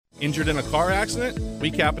Injured in a car accident?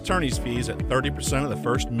 We cap attorney's fees at 30% of the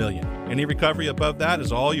first $1 million. Any recovery above that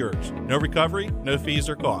is all yours. No recovery, no fees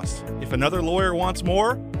or costs. If another lawyer wants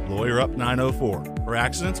more, Lawyer Up 904. For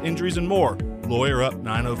accidents, injuries, and more, Lawyer Up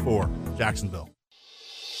 904. Jacksonville.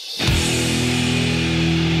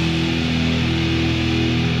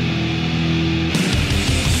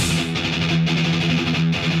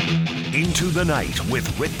 Into the Night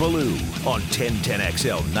with Rick Ballou on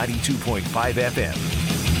 1010XL 92.5 FM.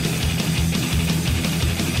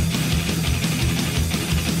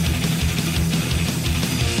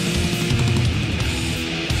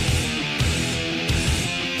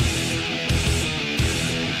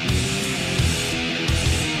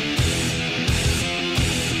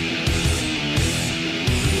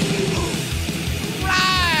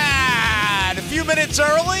 Minutes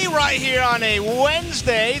early right here on a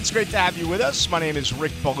Wednesday. It's great to have you with us. My name is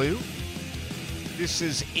Rick Ballou. This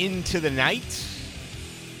is Into the Night.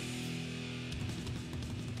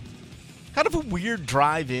 Kind of a weird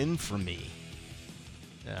drive in for me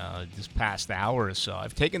this past hour or so.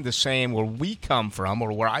 I've taken the same where we come from,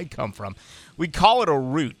 or where I come from. We call it a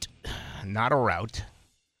route, not a route.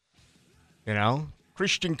 You know,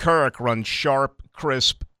 Christian Kirk runs sharp,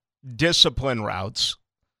 crisp, disciplined routes.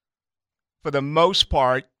 For the most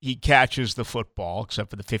part, he catches the football, except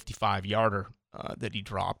for the 55-yarder that he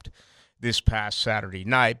dropped this past Saturday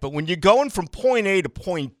night. But when you're going from point A to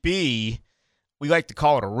point B, we like to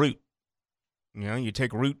call it a route. You know, you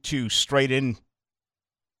take Route 2 straight in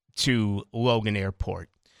to Logan Airport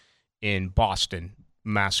in Boston,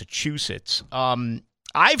 Massachusetts.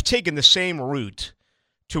 I've taken the same route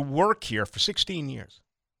to work here for 16 years.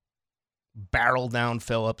 Barrel down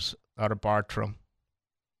Phillips out of Bartram.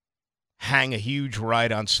 Hang a huge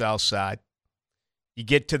right on South Side. You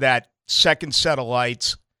get to that second set of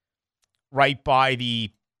lights right by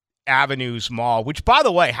the Avenues Mall, which, by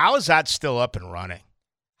the way, how is that still up and running?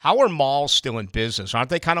 How are malls still in business?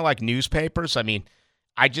 Aren't they kind of like newspapers? I mean,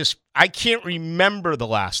 I can't remember the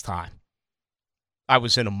last time I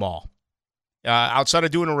was in a mall. Outside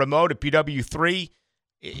of doing a remote at BW3,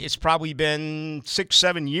 it's probably been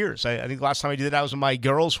 6-7 years. I think the last time I did that was when my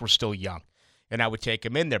girls were still young. And I would take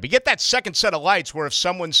them in there. But get that second set of lights where if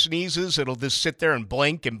someone sneezes, it'll just sit there and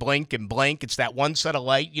blink and blink and blink. It's that one set of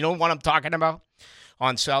light. You know what I'm talking about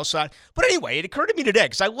on Southside? But anyway, it occurred to me today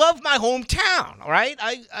because I love my hometown, all right?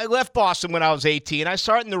 I left Boston when I was 18. I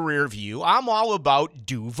started in the rear view. I'm all about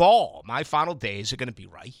Duval. My final days are going to be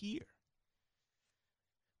right here.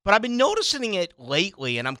 But I've been noticing it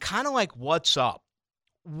lately, and I'm kind of like, what's up?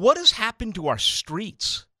 What has happened to our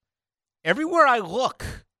streets? Everywhere I look,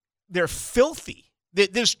 they're filthy.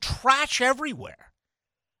 There's trash everywhere.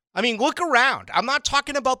 I mean, look around. I'm not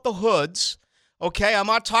talking about the hoods, okay? I'm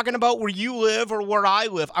not talking about where you live or where I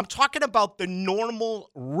live. I'm talking about the normal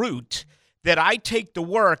route that I take to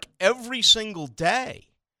work every single day.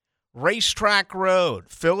 Racetrack Road,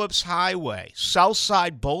 Phillips Highway,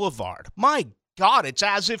 Southside Boulevard. My God, it's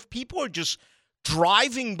as if people are just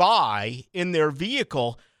driving by in their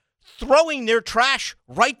vehicle, throwing their trash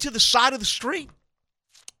right to the side of the street.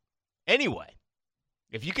 Anyway,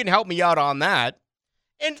 if you can help me out on that,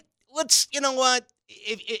 and let's, you know what,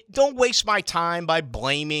 don't waste my time by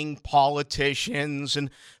blaming politicians and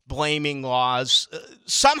blaming laws.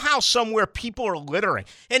 Somehow, somewhere, people are littering.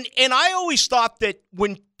 And I always thought that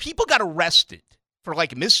when people got arrested for,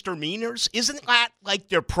 like, misdemeanors, isn't that like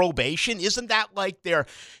their probation? Isn't that like their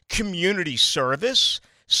community service?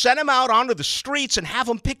 Send them out onto the streets and have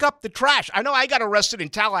them pick up the trash. I know I got arrested in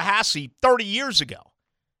Tallahassee 30 years ago.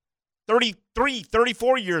 33,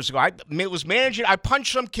 34 years ago. I was managing. I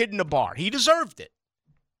punched some kid in the bar. He deserved it.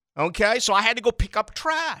 Okay? So I had to go pick up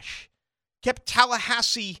trash. Kept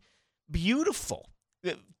Tallahassee beautiful.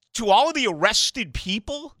 To all of the arrested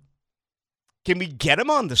people, can we get them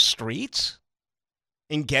on the streets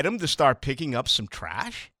and get them to start picking up some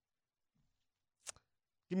trash?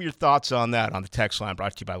 Give me your thoughts on that on the text line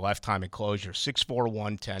brought to you by Lifetime Enclosure,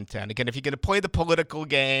 641-1010. Again, if you're going to play the political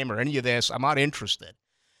game or any of this, I'm not interested.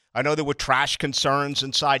 I know there were trash concerns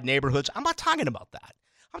inside neighborhoods. I'm not talking about that.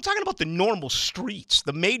 I'm talking about the normal streets,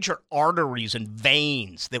 the major arteries and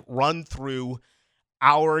veins that run through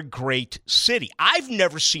our great city. I've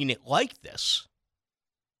never seen it like this.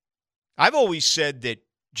 I've always said that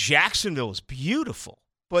Jacksonville is beautiful,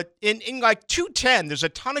 but in like 210, there's a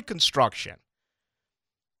ton of construction.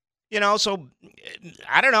 You know, so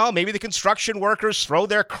I don't know, maybe the construction workers throw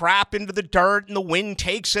their crap into the dirt and the wind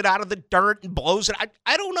takes it out of the dirt and blows it.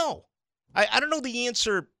 I don't know. I don't know the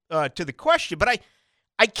answer to the question, but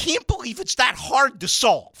I can't believe it's that hard to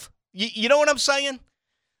solve. You know what I'm saying?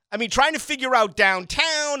 I mean, trying to figure out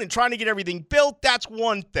downtown and trying to get everything built, that's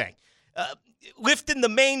one thing. Lifting the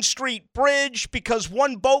Main Street Bridge because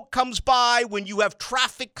one boat comes by when you have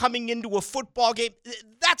traffic coming into a football game,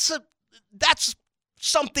 that's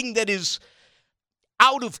something that is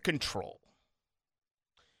out of control.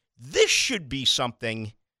 This should be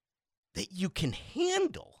something that you can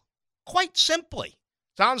handle quite simply.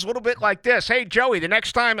 Sounds a little bit like this. Hey, Joey, the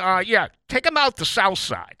next time, take them out the south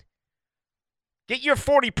side. Get your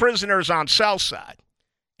 40 prisoners on south side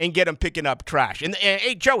and get them picking up trash. And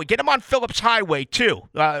hey, Joey, get them on Phillips Highway, too,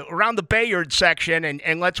 around the Bayard section,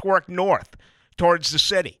 and let's work north towards the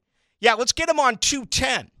city. Yeah, let's get them on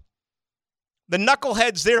 210. The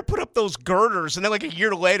knuckleheads there put up those girders, and then like a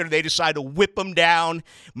year later, they decide to whip them down,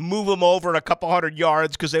 move them over a couple hundred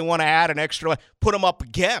yards because they want to add an extra, put them up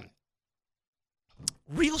again.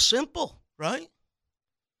 Real simple, right?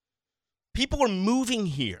 People are moving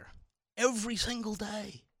here every single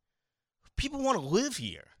day. People want to live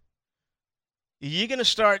here. You're going to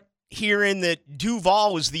start hearing that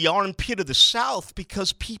Duval is the armpit of the South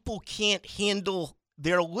because people can't handle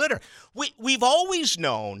their litter. We've always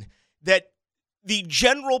known that the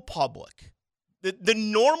general public, the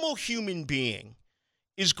normal human being,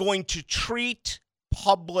 is going to treat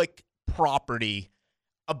public property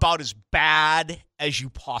about as bad as you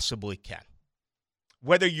possibly can.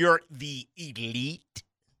 Whether you're the elite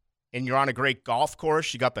and you're on a great golf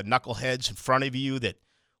course, you got the knuckleheads in front of you that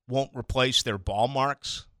won't replace their ball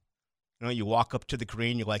marks. You know, you walk up to the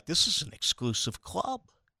green, you're like, this is an exclusive club.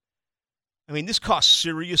 I mean, this costs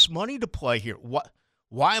serious money to play here.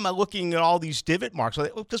 Why am I looking at all these divot marks? Well,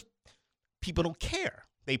 because people don't care.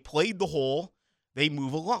 They played the hole. They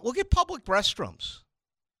move along. Look at public restrooms.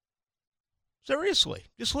 Seriously.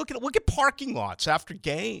 Just look at parking lots after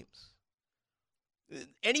games.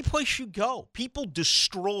 Any place you go, people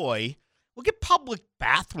destroy. Look at public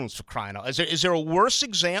bathrooms, for crying out. Is there a worse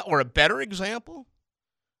example or a better example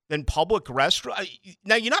than public restaurants?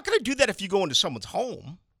 Now, you're not going to do that if you go into someone's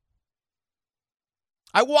home.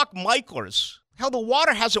 I walk Michler's. Hell, the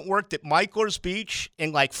water hasn't worked at Michler's Beach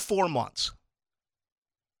in like 4 months.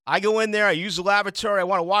 I go in there, I use the lavatory, I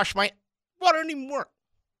want to wash my water doesn't even work.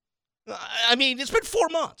 I mean, it's been 4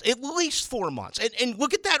 months, at least 4 months. And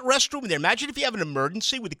look at that restroom in there. Imagine if you have an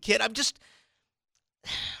emergency with a kid. I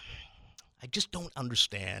just don't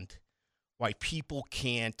understand why people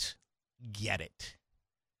can't get it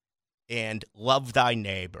and love thy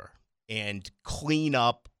neighbor and clean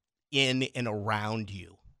up in and around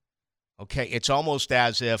you. Okay, it's almost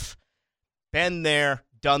as if been there,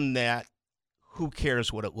 done that. Who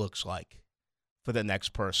cares what it looks like for the next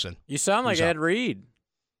person? You sound like Ed Reed.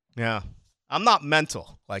 Yeah, I'm not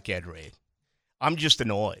mental like Ed Reed. I'm just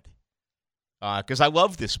annoyed because I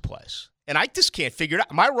love this place, and I just can't figure it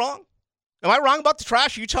out. Am I wrong? Am I wrong about the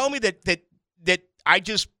trash? Are you telling me that I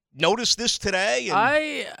just noticed this today?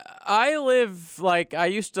 And I live like I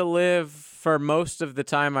used to live for most of the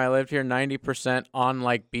time I lived here 90% on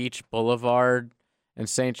like Beach Boulevard and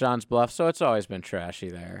St. John's Bluff, so it's always been trashy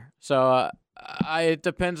there. So it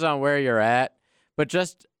depends on where you're at, but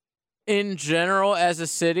just in general as a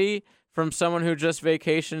city, from someone who just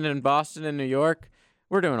vacationed in Boston and New York,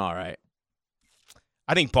 we're doing all right.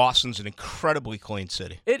 I think Boston's an incredibly clean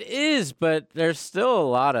city. It is, but there's still a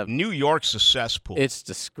lot of... New York's a cesspool. It's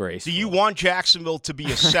disgraceful. Do you want Jacksonville to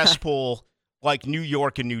be a cesspool like New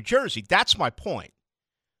York and New Jersey? That's my point.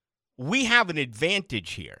 We have an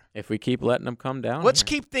advantage here. If we keep letting them come down. Let's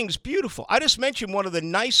keep things beautiful. I just mentioned one of the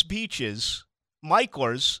nice beaches,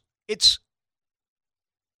 Michler's.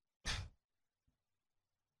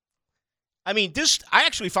 I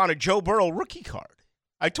actually found a Joe Burrow rookie card.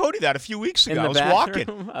 I told you that a few weeks ago. I was walking.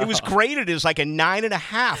 It was graded as like a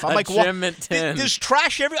 9.5. I'm like, there's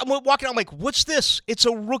trash everywhere. I'm walking. I'm like, what's this? It's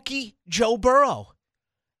a rookie Joe Burrow.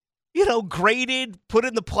 You know, graded, put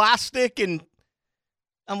in the plastic, and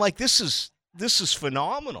I'm like, this is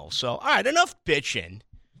phenomenal. So, all right, enough bitching.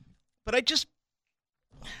 But I just,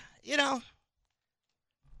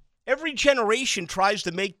 every generation tries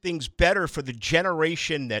to make things better for the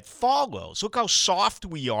generation that follows. Look how soft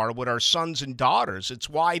we are with our sons and daughters. It's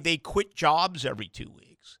why they quit jobs every 2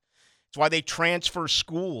 weeks. It's why they transfer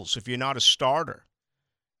schools if you're not a starter.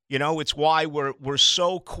 It's why we're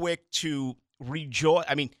so quick to rejoice.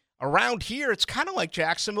 I mean, around here, it's kind of like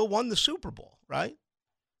Jacksonville won the Super Bowl, right?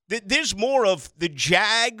 There's more of the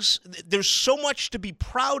Jags. There's so much to be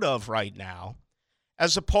proud of right now,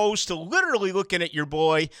 as opposed to literally looking at your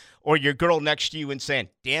boy or your girl next to you and saying,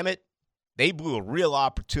 damn it, they blew a real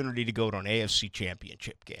opportunity to go to an AFC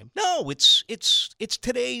championship game. No, it's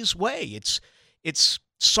today's way. It's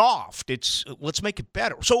soft. It's let's make it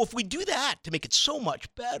better. So if we do that to make it so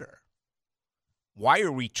much better, why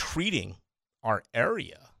are we treating our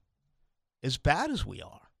area as bad as we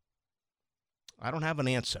are? I don't have an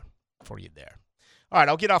answer for you there. All right,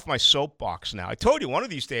 I'll get off my soapbox now. I told you one of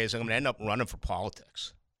these days I'm going to end up running for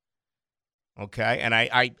politics. Okay? And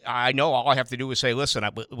I know all I have to do is say, listen,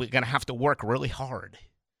 we're going to have to work really hard.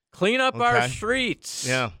 Clean up our streets.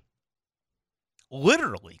 Yeah.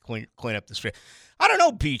 Literally clean up the street. I don't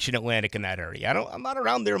know Beach and Atlantic in that area. I'm not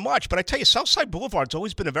around there much, but I tell you, Southside Boulevard's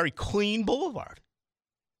always been a very clean boulevard.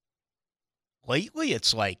 Lately,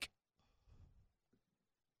 it's like,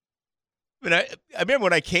 I remember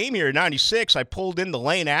when I came here in 96, I pulled into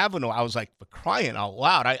Lane Avenue. I was like, for crying out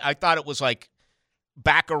loud. I thought it was like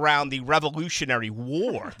back around the Revolutionary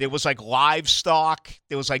War. There was like livestock.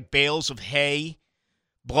 There was like bales of hay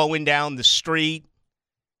blowing down the street,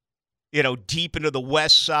 deep into the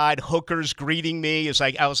west side. Hookers greeting me.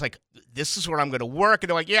 I was like, this is where I'm going to work. And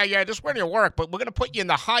they're like, yeah, this is where you work, but we're going to put you in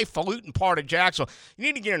the highfalutin part of Jacksonville. You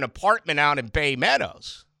need to get an apartment out in Bay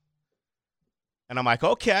Meadows. And I'm like,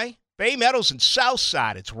 okay. Bay Meadows and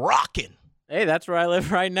Southside, it's rocking. Hey, that's where I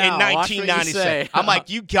live right now. In 1996. I'm like,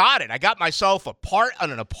 you got it. I got myself an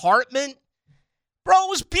apartment. Bro, it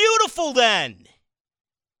was beautiful then.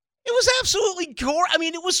 It was absolutely gorgeous. I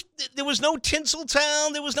mean, there was no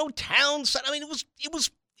Tinseltown. There was no town. I mean,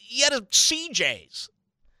 you had a CJ's.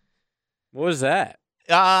 What was that?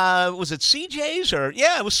 Was it CJ's or?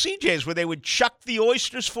 Yeah, it was CJ's where they would chuck the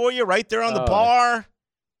oysters for you right there on the bar.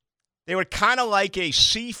 They were kind of like a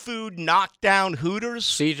seafood knockdown Hooters.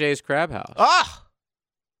 CJ's Crab House. I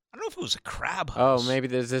don't know if it was a crab house. Oh, maybe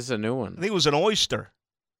this is a new one. I think it was an oyster.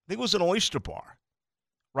 I think it was an oyster bar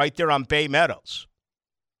right there on Bay Meadows.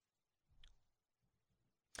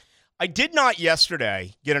 I did not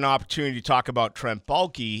yesterday get an opportunity to talk about Trent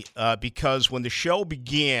Baalke because when the show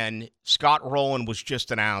began, Scott Rowland was just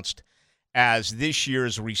announced as this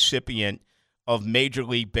year's recipient of Major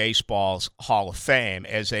League Baseball's Hall of Fame.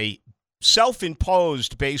 As a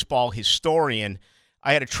self-imposed baseball historian,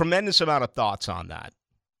 I had a tremendous amount of thoughts on that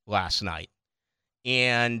last night.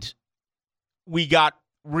 And we got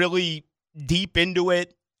really deep into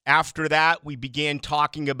it. After that, we began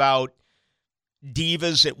talking about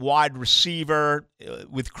divas at wide receiver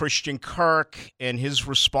with Christian Kirk and his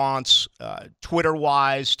response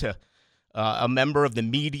Twitter-wise to a member of the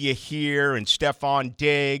media here and Stephon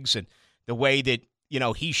Diggs and the way that,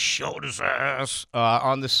 he showed his ass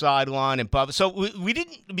on the sideline and Bubba. So we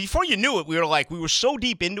didn't, before you knew it, we were so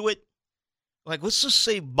deep into it, like, let's just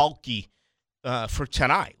save Baalke for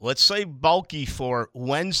tonight. Let's save Baalke for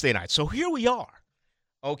Wednesday night. So here we are,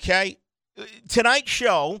 okay? Tonight's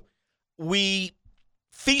show, we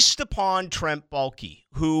feast upon Trent Baalke,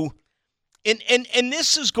 who, and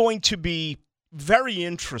this is going to be very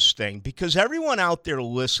interesting because everyone out there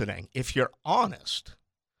listening, if you're honest,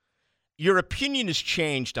 your opinion has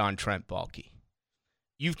changed on Trent Baalke.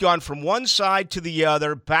 You've gone from one side to the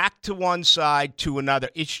other, back to one side to another.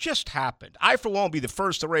 It's just happened. I, for one, will be the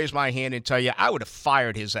first to raise my hand and tell you I would have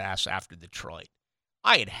fired his ass after Detroit.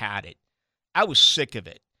 I had it. I was sick of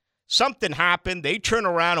it. Something happened. They turn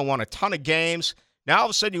around and won a ton of games. Now, all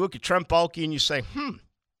of a sudden, you look at Trent Baalke and you say,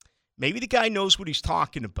 maybe the guy knows what he's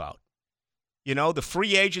talking about. The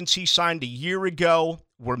free agents he signed a year ago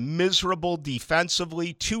were miserable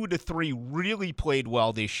defensively. 2 to 3 really played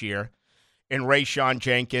well this year. And Rayshon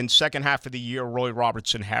Jenkins, second half of the year, Roy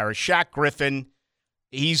Robertson Harris. Shaq Griffin,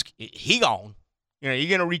 he gone. You're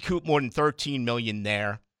going to recoup more than $13 million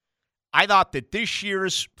there. I thought that this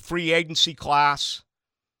year's free agency class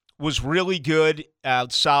was really good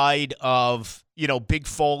outside of, Big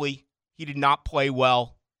Foley. He did not play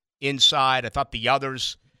well inside. I thought the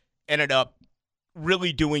others ended up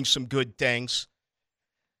really doing some good things.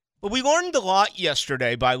 But we learned a lot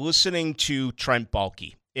yesterday by listening to Trent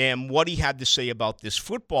Baalke and what he had to say about this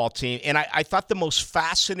football team. And I thought the most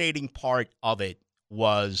fascinating part of it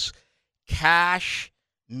was cash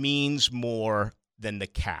means more than the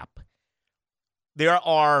cap. There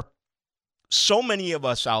are so many of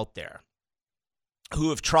us out there who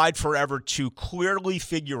have tried forever to clearly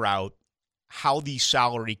figure out how the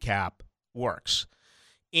salary cap works.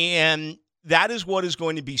 And that is what is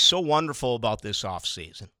going to be so wonderful about this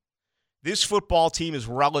offseason. This football team is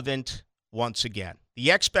relevant once again.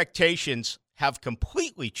 The expectations have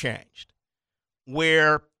completely changed,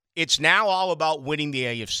 where it's now all about winning the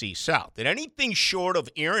AFC South. And anything short of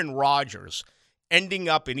Aaron Rodgers ending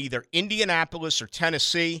up in either Indianapolis or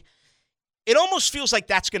Tennessee, it almost feels like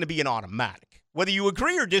that's going to be an automatic, whether you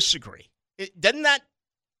agree or disagree. Doesn't that,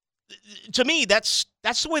 to me, that's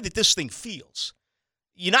the way that this thing feels.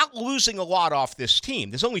 you're not losing a lot off this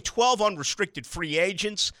team. There's only 12 unrestricted free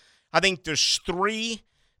agents. I think there's 3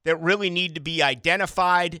 that really need to be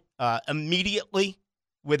identified immediately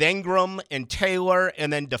with Ingram and Taylor,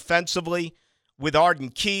 and then defensively with Arden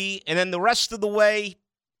Key. And then the rest of the way,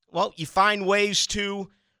 well, you find ways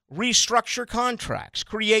to restructure contracts,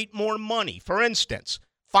 create more money. For instance,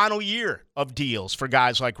 final year of deals for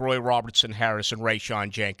guys like Roy Robertson Harris and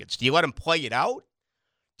Rayshon Jenkins. Do you let them play it out?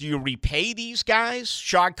 Do you repay these guys?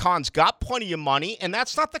 Shad Khan's got plenty of money, and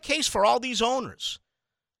that's not the case for all these owners.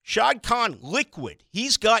 Shad Khan, liquid.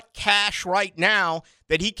 He's got cash right now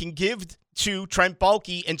that he can give to Trent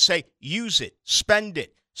Baalke and say, use it, spend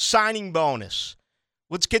it, signing bonus.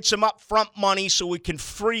 Let's get some upfront money so we can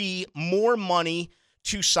free more money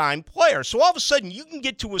to sign players. So all of a sudden, you can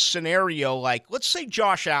get to a scenario like, let's say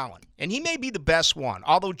Josh Allen, and he may be the best one,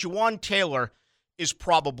 although Juwan Taylor is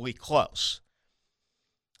probably close.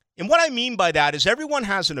 And what I mean by that is everyone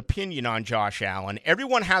has an opinion on Josh Allen.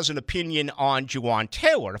 Everyone has an opinion on Juwan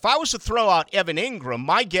Taylor. If I was to throw out Evan Ingram,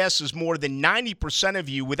 my guess is more than 90% of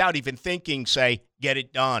you, without even thinking, say, get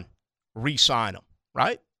it done, re-sign him,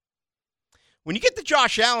 right? When you get to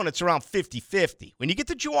Josh Allen, it's around 50-50. When you get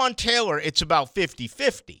to Juwan Taylor, it's about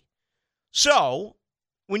 50-50. So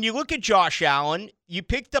when you look at Josh Allen, you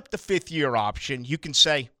picked up the 5th-year option. You can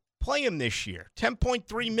say, play him this year.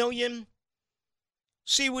 $10.3 million.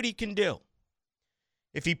 See what he can do.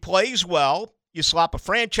 If he plays well, you slap a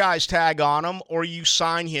franchise tag on him or you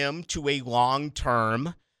sign him to a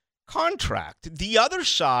long-term contract. The other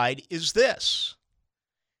side is this.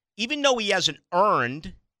 Even though he hasn't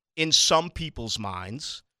earned, in some people's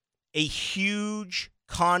minds, a huge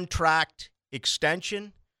contract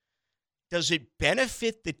extension, does it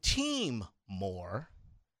benefit the team more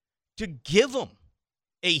to give him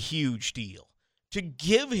a huge deal, to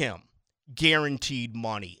give him guaranteed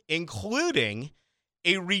money, including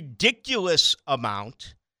a ridiculous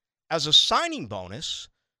amount as a signing bonus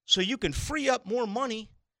so you can free up more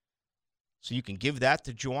money so you can give that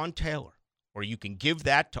to Juwan Taylor or you can give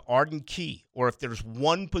that to Arden Key, or if there's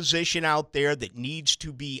one position out there that needs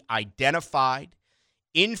to be identified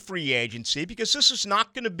in free agency, because this is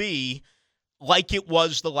not going to be like it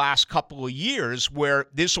was the last couple of years where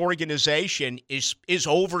this organization is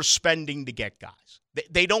overspending to get guys.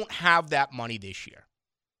 They don't have that money this year.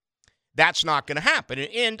 That's not going to happen.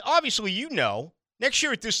 And obviously, next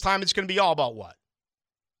year at this time, it's going to be all about what?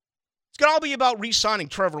 It's going to all be about re-signing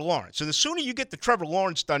Trevor Lawrence. So the sooner you get the Trevor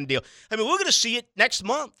Lawrence done deal, we're going to see it next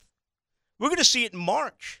month. We're going to see it in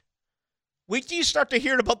March. Wait till you start to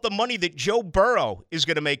hear about the money that Joe Burrow is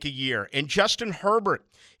going to make a year and Justin Herbert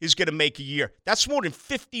is going to make a year. That's more than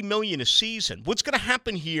 $50 million a season. What's going to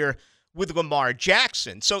happen here with Lamar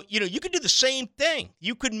Jackson? So, you could do the same thing.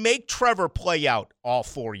 You could make Trevor play out all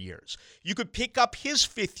 4 years. You could pick up his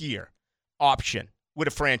 5th-year option with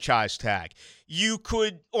a franchise tag. You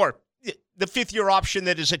could, or the 5th-year option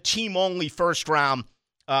that is a team-only first-round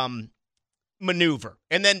maneuver,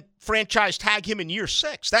 and then franchise tag him in year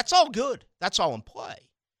 6. That's all good. That's all in play.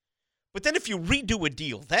 But then if you redo a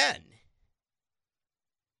deal then,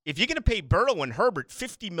 if you're going to pay Burrow and Herbert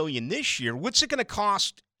 $50 million this year, what's it going to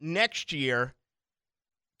cost next year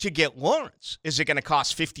to get Lawrence? Is it going to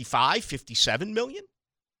cost $55, $57 million?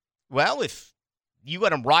 Well, if you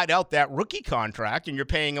let him ride out that rookie contract and you're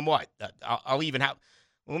paying him what? I'll even have,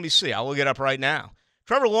 well, let me see. I'll look it up right now.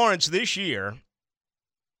 Trevor Lawrence this year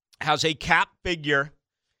has a cap figure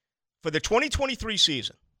for the 2023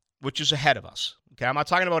 season, which is ahead of us. Okay, I'm not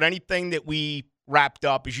talking about anything that we wrapped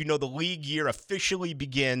up. As you know, the league year officially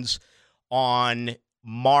begins on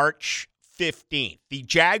March 15th. The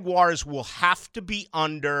Jaguars will have to be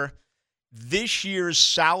under this year's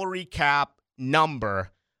salary cap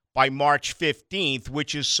number by March 15th,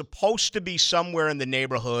 which is supposed to be somewhere in the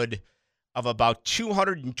neighborhood of about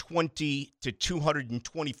 $220 to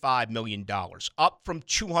 $225 million, up from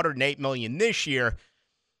 $208 million this year.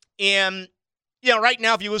 And, right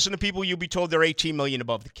now, if you listen to people, you'll be told they're $18 million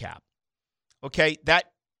above the cap. Okay, that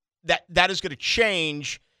is going to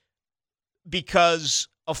change because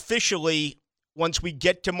officially, once we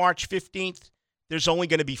get to March 15th, there's only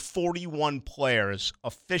going to be 41 players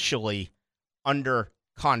officially under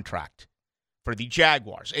contract for the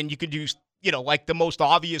Jaguars. And you could do, like the most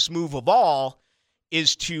obvious move of all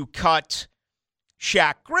is to cut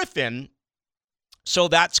Shaq Griffin. So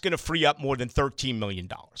that's going to free up more than $13 million.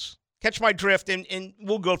 Catch my drift, and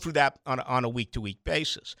we'll go through that on a week-to-week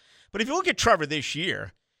basis. But if you look at Trevor this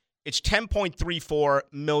year, it's $10.34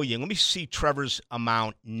 million. Let me see Trevor's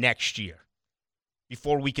amount next year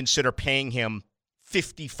before we consider paying him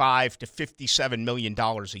 $55 to $57 million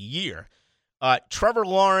a year. Trevor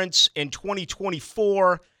Lawrence in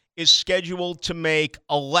 2024 is scheduled to make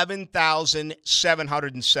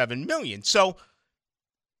 $11,707 million. So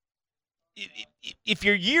if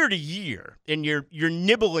you're year to year and you're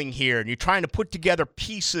nibbling here and you're trying to put together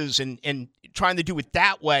pieces and trying to do it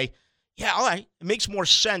that way, yeah, all right, it makes more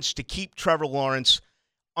sense to keep Trevor Lawrence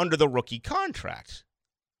under the rookie contract.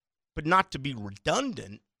 But not to be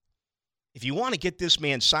redundant, if you want to get this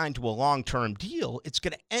man signed to a long-term deal, it's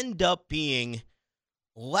going to end up being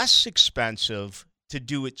less expensive to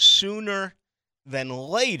do it sooner than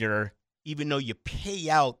later, even though you pay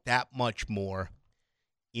out that much more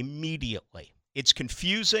immediately. It's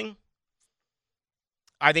confusing.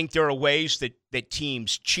 I think there are ways that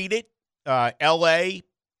teams cheated. L.A.,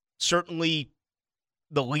 certainly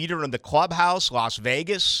the leader in the clubhouse, Las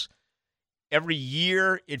Vegas. Every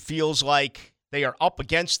year it feels like they are up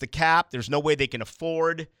against the cap. There's no way they can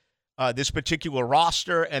afford this particular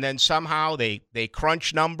roster, and then somehow they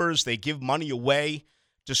crunch numbers. They give money away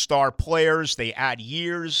to star players. They add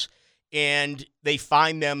years, and they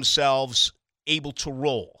find themselves able to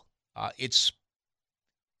roll. It's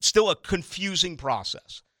still a confusing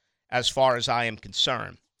process as far as I am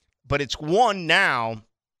concerned, but it's one now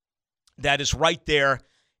that is right there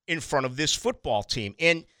in front of this football team.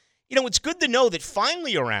 And, you know, it's good to know that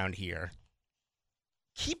finally around here,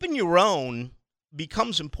 keeping your own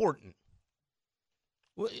becomes important.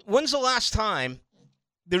 When's the last time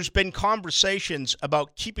there's been conversations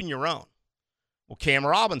about keeping your own? Well, Cam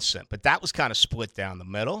Robinson, but that was kind of split down the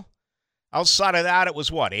middle. Outside of that, it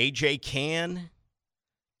was what? A.J. Cann,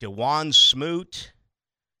 DeJuan Smoot,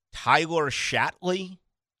 Tyler Shatley,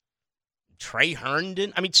 Trey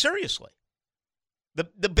Herndon. I mean, seriously.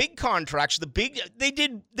 The big contracts, they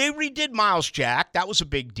redid Miles Jack. That was a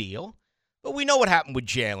big deal. But we know what happened with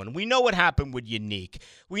Jalen. We know what happened with Unique.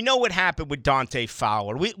 We know what happened with Dante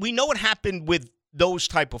Fowler. We know what happened with those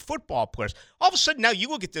type of football players. All of a sudden, now you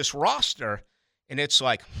look at this roster, and it's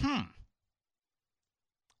like,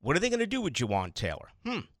 what are they going to do with Jawan Taylor?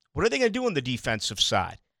 What are they going to do on the defensive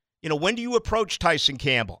side? You know, when do you approach Tyson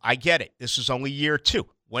Campbell? I get it. This is only year 2.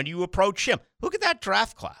 When do you approach him? Look at that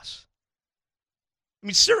draft class. I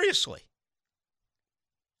mean, seriously.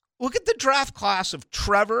 Look at the draft class of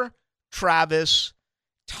Trevor, Travis,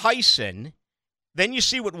 Tyson. Then you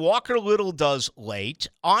see what Walker Little does late.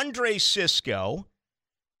 Andre Cisco.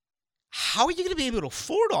 How are you going to be able to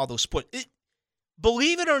afford all those points?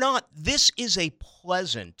 Believe it or not, this is a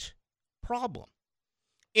pleasant problem.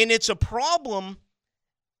 And it's a problem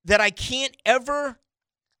that I can't ever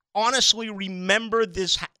honestly remember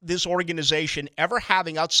this organization ever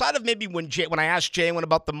having, outside of maybe when I asked Jalen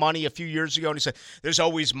about the money a few years ago, and he said, there's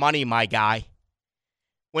always money, my guy.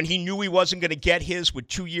 When he knew he wasn't going to get his with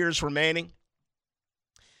 2 years remaining.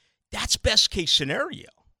 That's best case scenario.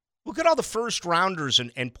 Look at all the first rounders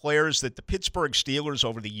and players that the Pittsburgh Steelers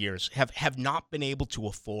over the years have not been able to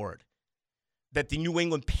afford. That the New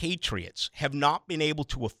England Patriots have not been able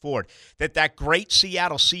to afford. That great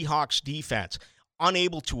Seattle Seahawks defense,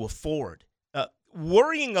 unable to afford.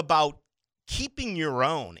 Worrying about keeping your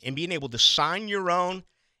own and being able to sign your own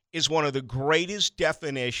is one of the greatest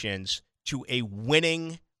definitions to a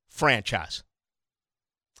winning franchise.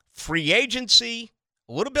 Free agency,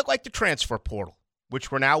 a little bit like the transfer portal,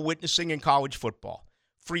 which we're now witnessing in college football.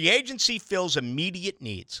 Free agency fills immediate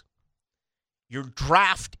needs. Your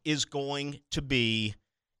draft is going to be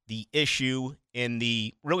the issue in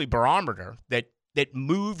the really barometer that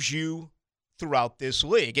moves you throughout this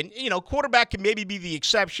league. And, you know, quarterback can maybe be the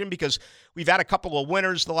exception because we've had a couple of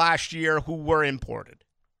winners the last year who were imported,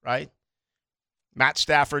 right? Matt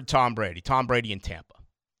Stafford, Tom Brady in Tampa.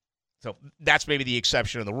 So that's maybe the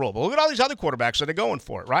exception of the rule. But look at all these other quarterbacks that are going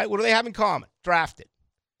for it, right? What do they have in common? Drafted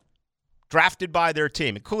by their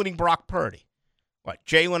team, including Brock Purdy. What?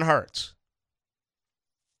 Jalen Hurts.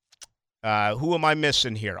 Who am I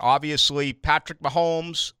missing here? Obviously, Patrick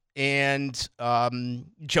Mahomes and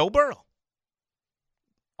Joe Burrow.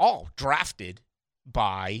 All drafted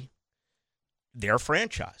by their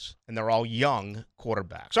franchise. And they're all young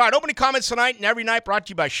quarterbacks. All right, opening comments tonight and every night brought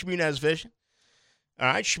to you by Shmunez Vision. All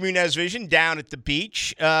right, Shmunez Vision down at the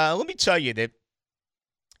beach. Let me tell you that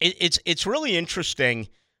it's really interesting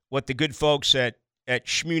what the good folks at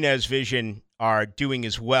Shmunez Vision are doing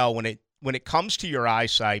as well when it comes to your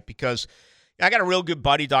eyesight, because I got a real good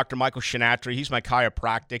buddy, Dr. Michael Shinatri. He's my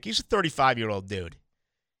chiropractic. He's a 35-year-old dude.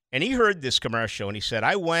 And he heard this commercial, and he said,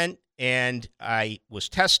 I went and I was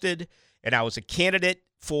tested, and I was a candidate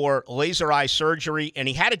for laser eye surgery, and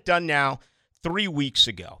he had it done now 3 weeks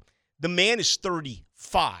ago. The man is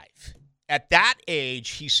 35. At that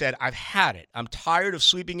age, he said, I've had it. I'm tired of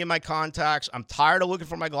sleeping in my contacts. I'm tired of looking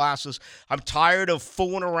for my glasses. I'm tired of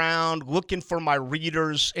fooling around, looking for my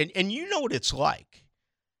readers. And you know what it's like,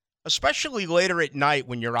 especially later at night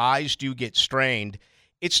when your eyes do get strained.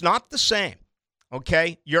 It's not the same,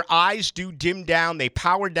 okay? Your eyes do dim down. They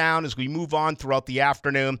power down as we move on throughout the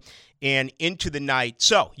afternoon and into the night.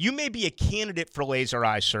 So you may be a candidate for laser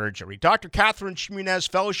eye surgery. Dr. Catherine Shmunez,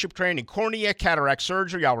 fellowship trained in cornea, cataract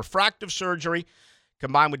surgery, refractive surgery,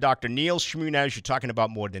 combined with Dr. Neil Shmunez, you're talking about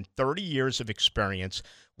more than 30 years of experience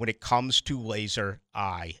when it comes to laser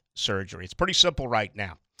eye surgery. It's pretty simple right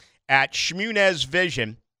now. At Shmunez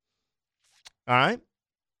Vision, all right,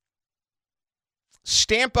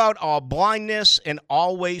 stamp out all blindness and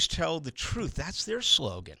always tell the truth. That's their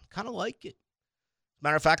slogan. Kind of like it.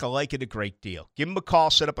 Matter of fact, I like it a great deal. Give them a call.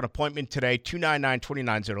 Set up an appointment today,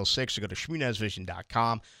 299-2906, or go to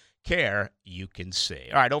ShmunezVision.com. Care you can see.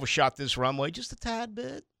 All right, overshot this runway just a tad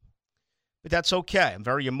bit, but that's okay. I'm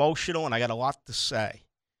very emotional, and I got a lot to say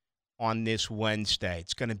on this Wednesday.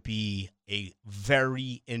 It's going to be a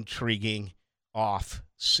very intriguing off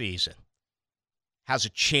season. Has a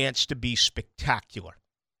chance to be spectacular.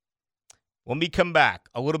 When we come back,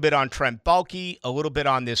 a little bit on Trent Baalke, a little bit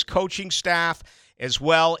on this coaching staff, as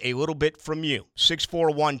well, a little bit from you.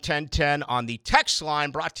 641-1010 on the text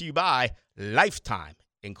line, brought to you by Lifetime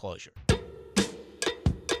Enclosure.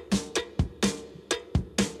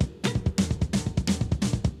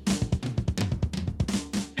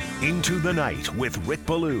 Into the Night with Rick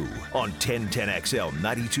Ballou on 1010XL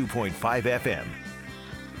 92.5 FM.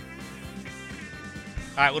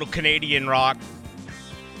 All right, little Canadian rock.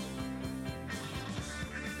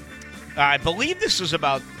 I believe this is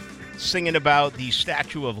about singing about the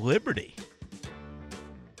Statue of Liberty.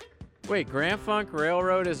 Wait, Grand Funk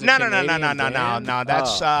Railroad is a No.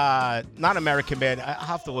 That's not American Band. I'll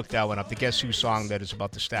have to look that one up. The Guess Who song that is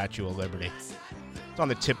about the Statue of Liberty. It's on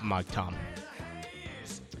the tip of my tongue.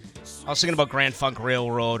 I was thinking about Grand Funk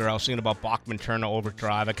Railroad, or I was thinking about Bachman Turner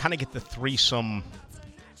Overdrive. I kind of get the threesome.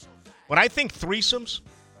 When I think threesomes,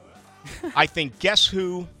 I think Guess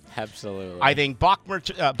Who. Absolutely. I think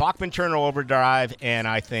Bachman Turner Overdrive, and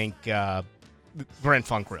I think Grand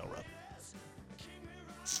Funk Railroad.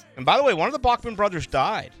 And by the way, one of the Bachman brothers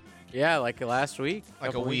died. Yeah, like last week.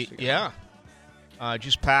 Like a week. Ago. Yeah.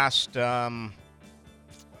 Just passed the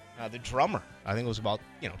drummer. I think it was about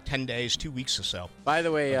 10 days, 2 weeks or so. By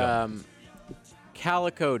the way,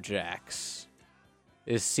 Calico Jacks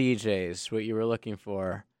is CJ's, what you were looking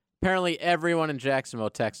for. Apparently, everyone in Jacksonville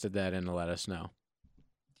texted that in to let us know.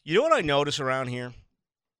 You know what I notice around here?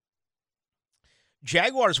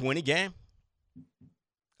 Jaguars win a game.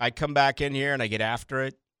 I come back in here and I get after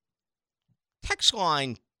it. Text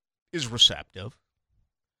line is receptive.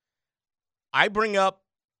 I bring up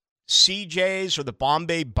CJ's or the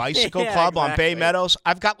Bombay Bicycle Club on Bay Meadows.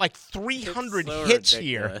 I've got like 300 hits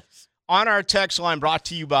here on our text line, brought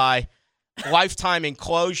to you by Lifetime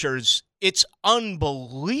Enclosures. It's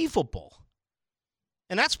unbelievable.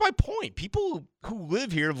 And that's my point. People who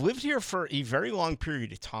live here have lived here for a very long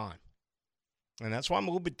period of time. And that's why I'm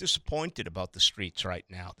a little bit disappointed about the streets right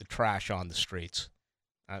now, the trash on the streets.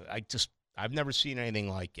 I've never seen anything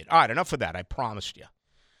like it. All right, enough of that. I promised you.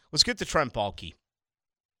 Let's get to Trent Baalke.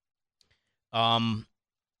 I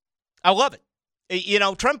love it.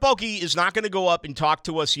 Trent Baalke is not going to go up and talk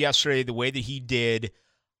to us yesterday the way that he did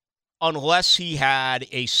unless he had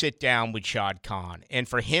a sit-down with Shad Khan. And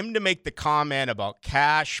for him to make the comment about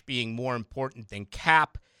cash being more important than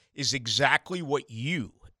cap is exactly what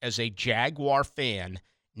you, as a Jaguar fan,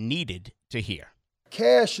 needed to hear.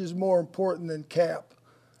 Cash is more important than cap,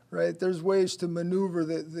 right? There's ways to maneuver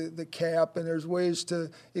the cap, and there's ways to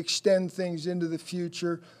extend things into the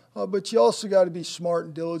future. But you also got to be smart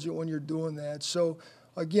and diligent when you're doing that. So,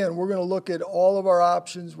 again, we're going to look at all of our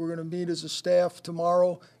options. We're going to meet as a staff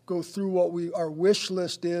tomorrow, go through what our wish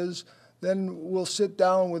list is. Then we'll sit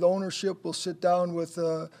down with ownership. We'll sit down with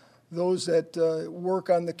those that work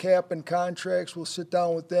on the cap and contracts. We'll sit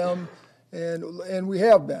down with them, and we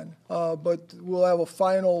have been. But we'll have a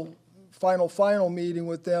final meeting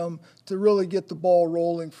with them to really get the ball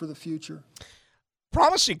rolling for the future.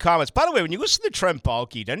 Promising comments. By the way, when you listen to Trent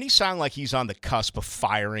Baalke, doesn't he sound like he's on the cusp of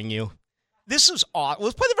firing you? This is awesome.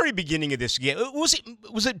 Let's play the very beginning of this game.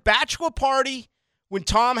 Was it Bachelor Party when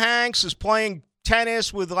Tom Hanks is playing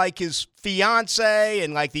tennis with like his fiance,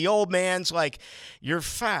 and like the old man's like, you're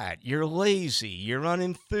fat, you're lazy, you're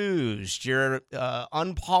unenthused, you're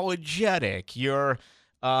unapologetic, you're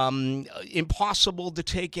impossible to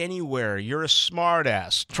take anywhere, you're a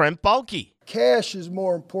smartass. Trent Baalke. Cash is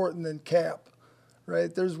more important than cap,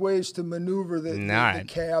 right? There's ways to maneuver the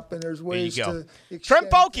cap, and there's ways to extend. Trent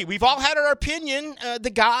Baalke, we've all had our opinion. The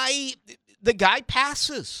guy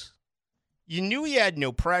passes. You knew he had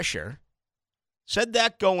no pressure. Said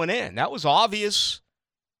that going in. That was obvious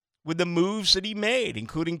with the moves that he made,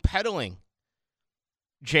 including peddling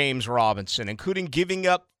James Robinson, including giving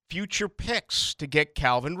up future picks to get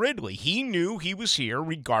Calvin Ridley. He knew he was here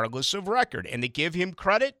regardless of record. And to give him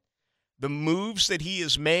credit, the moves that he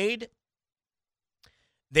has made,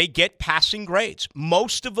 they get passing grades.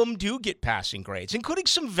 Most of them do get passing grades, including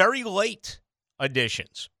some very late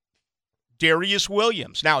additions. Darius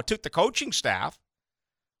Williams. Now, it took the coaching staff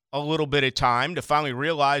a little bit of time to finally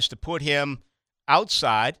realize to put him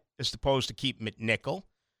outside as opposed to keep him at nickel.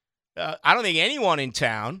 I don't think anyone in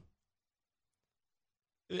town,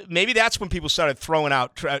 maybe that's when people started throwing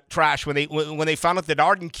out trash when they found out that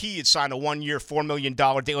Arden Key had signed a 1-year, $4 million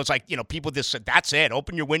deal. It was like, people just said, that's it.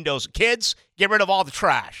 Open your windows. Kids, get rid of all the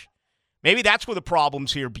trash. Maybe that's where the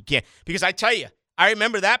problems here began. Because I tell you, I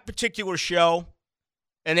remember that particular show,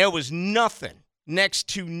 and there was nothing, next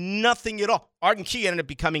to nothing at all. Arden Key ended up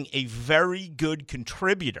becoming a very good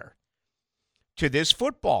contributor to this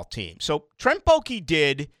football team. So Trent Baalke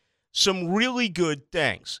did some really good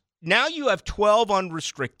things. Now you have 12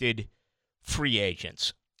 unrestricted free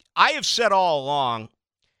agents. I have said all along,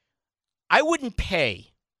 I wouldn't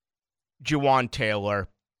pay Jawaan Taylor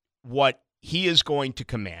what he is going to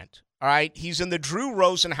command. All right? He's in the Drew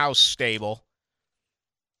Rosenhaus stable,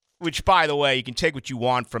 which, by the way, you can take what you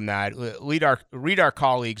want from that. Read our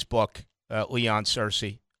colleague's book, Leon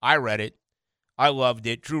Searcy. I read it. I loved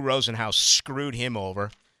it. Drew Rosenhaus screwed him over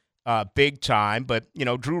big time. But,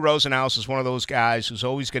 Drew Rosenhaus is one of those guys who's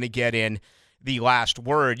always going to get in the last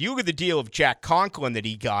word. You look at the deal of Jack Conklin that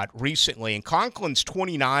he got recently, and Conklin's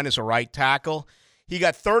 29 as a right tackle. He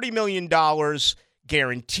got $30 million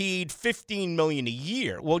guaranteed, $15 million a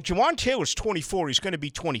year. Well, Jawaan Taylor's 24. He's going to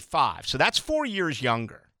be 25. So that's 4 years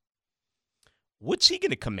younger. What's he going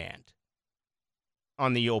to command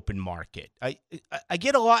on the open market? I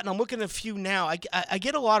get a lot, and I'm looking at a few now. I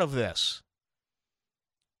get a lot of this.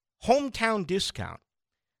 Hometown discount.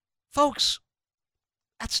 Folks,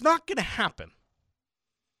 that's not going to happen.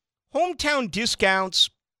 Hometown discounts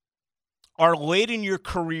are late in your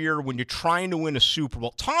career when you're trying to win a Super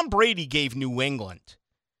Bowl. Tom Brady gave New England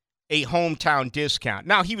a hometown discount.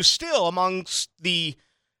 Now, he was still amongst the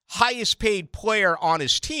highest paid player on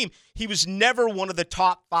his team. He was never one of the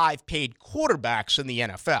top 5 paid quarterbacks in the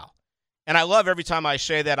NFL. And I love every time I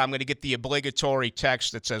say that, I'm going to get the obligatory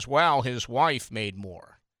text that says, well, his wife made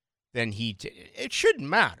more than he did. It shouldn't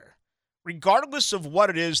matter. Regardless of what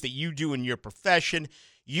it is that you do in your profession,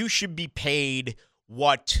 you should be paid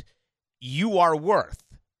what you are worth.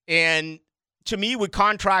 And to me, with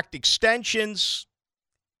contract extensions,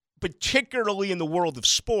 particularly in the world of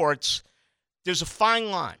sports, there's a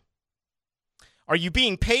fine line. Are you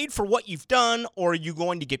being paid for what you've done, or are you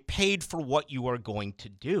going to get paid for what you are going to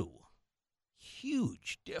do?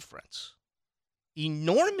 Huge difference.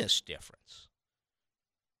 Enormous difference.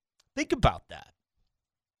 Think about that.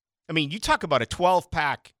 I mean, you talk about a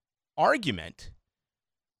 12-pack argument.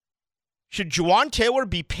 Should Jawaan Taylor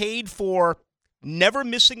be paid for never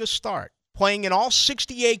missing a start, playing in all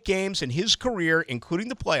 68 games in his career, including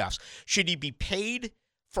the playoffs? Should he be paid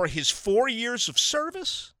for his 4 years of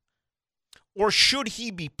service? Or should he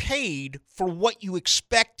be paid for what you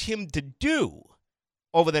expect him to do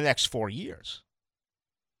over the next 4 years?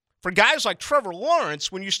 For guys like Trevor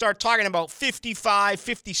Lawrence, when you start talking about $55,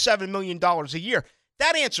 $57 million a year,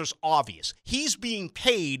 that answer's obvious. He's being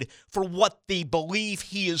paid for what they believe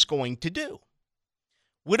he is going to do.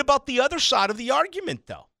 What about the other side of the argument,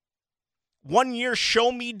 though? 1 year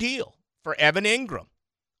show-me deal for Evan Ingram.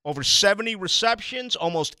 Over 70 receptions,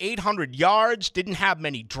 almost 800 yards, didn't have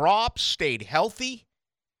many drops, stayed healthy.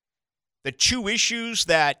 The 2 issues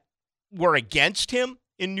that were against him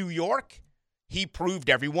in New York, he proved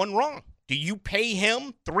everyone wrong. Do you pay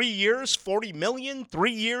him 3 years, $40 million,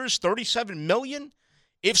 3 years, $37 million?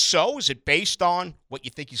 If so, is it based on what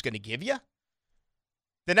you think he's going to give you?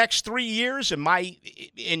 The next 3 years, my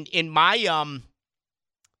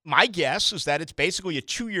guess is that it's basically a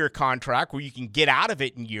 2-year contract where you can get out of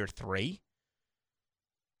it in year 3.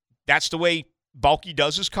 That's the way Baalke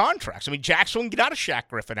does his contracts. I mean, Jacksonville can get out of Shaq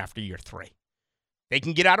Griffin after year 3. They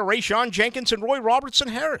can get out of Rayshon Jenkins and Roy Robertson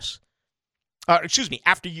Harris.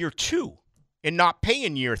 After year 2 and not pay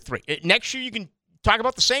in year 3. Next year, you can talk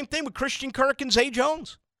about the same thing with Christian Kirk and Zay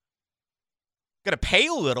Jones. Got to pay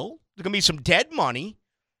a little. There's going to be some dead money,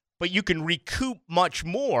 but you can recoup much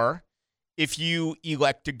more if you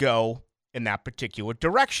elect to go in that particular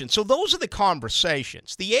direction. So those are the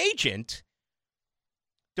conversations. The agent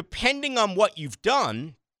depending on what you've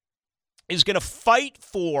done, is going to fight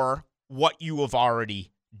for what you have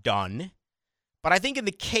already done. But I think in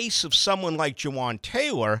the case of someone like Jawaan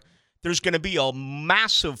Taylor, there's going to be a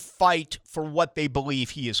massive fight for what they believe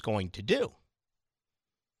he is going to do.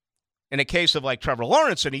 In a case of like Trevor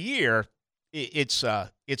Lawrence in a year, it's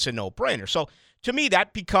a no-brainer. So to me,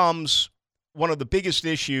 that becomes one of the biggest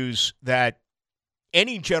issues that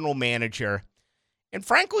any general manager and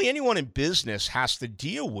frankly anyone in business has to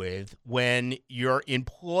deal with when your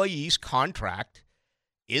employee's contract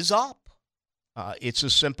is up. It's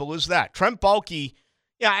as simple as that. Trent Baalke,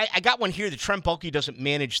 I got one here that Trent Baalke doesn't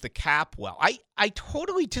manage the cap well. I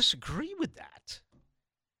totally disagree with that.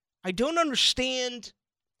 I don't understand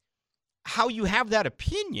how you have that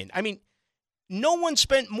opinion. I mean, no one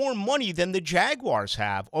spent more money than the Jaguars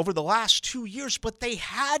have over the last 2 years, but they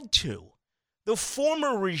had to. The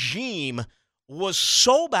former regime was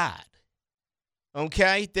so bad,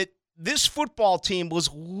 okay, that this football team was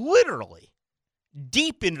literally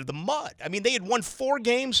deep into the mud. I mean, they had won 4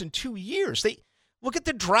 games in 2 years. Look at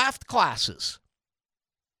the draft classes.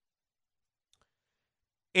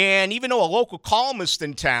 And even though a local columnist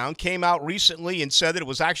in town came out recently and said that it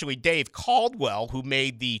was actually Dave Caldwell who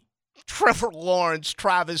made the Trevor Lawrence,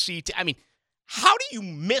 Travis Etienne. I mean, how do you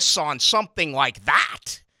miss on something like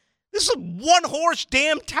that? This is a one-horse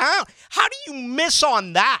damn town. How do you miss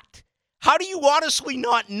on that? How do you honestly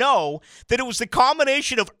not know that it was the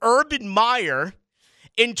combination of Urban Meyer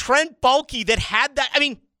and Trent Baalke that had that? I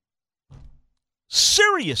mean,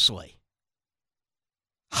 seriously.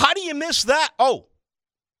 How do you miss that? Oh,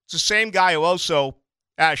 it's the same guy who also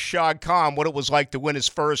asked Shad Khan what it was like to win his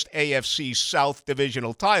first AFC South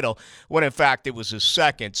divisional title, when in fact it was his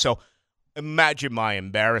second. So imagine my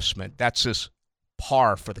embarrassment. That's just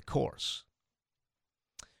par for the course.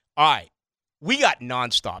 All right, we got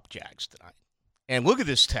nonstop Jags tonight. And look at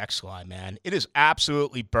this text line, man. It is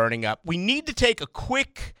absolutely burning up. We need to take a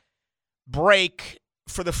quick break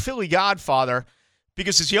for the Philly Godfather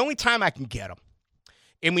because it's the only time I can get him.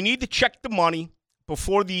 And we need to check the money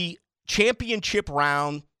before the championship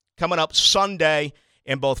round coming up Sunday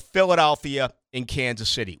in both Philadelphia and Kansas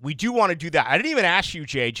City. We do want to do that. I didn't even ask you,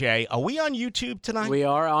 JJ. Are we on YouTube tonight? We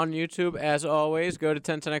are on YouTube, as always. Go to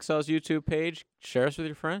 1010XL's YouTube page. Share us with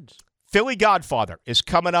your friends. Philly Godfather is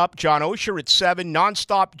coming up. John Osher at 7.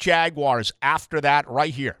 Nonstop Jaguars after that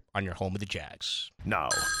right here on your home of the Jags. Now,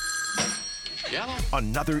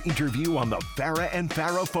 another interview on the Farah and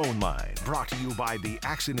Farah phone line. Brought to you by the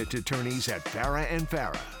accident attorneys at Farah and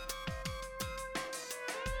Farah.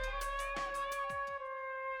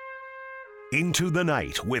 Into the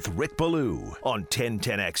Night with Rick Ballou on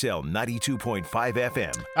 1010XL 92.5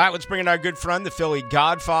 FM. All right, let's bring in our good friend, the Philly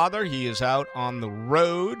Godfather. He is out on the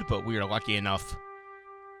road, but we are lucky enough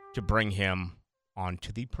to bring him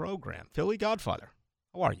onto the program. Philly Godfather,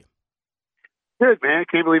 how are you? Good, man.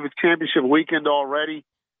 Can't believe it's championship weekend already.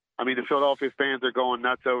 I mean, the Philadelphia fans are going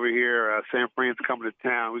nuts over here. San Fran's coming to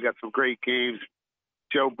town. We got some great games.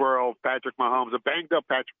 Joe Burrow, Patrick Mahomes, a banged-up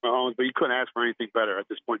Patrick Mahomes, but you couldn't ask for anything better at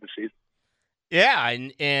this point in the season. Yeah,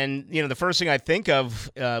 and you know, the first thing I think of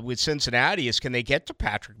with Cincinnati is, can they get to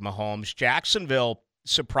Patrick Mahomes? Jacksonville,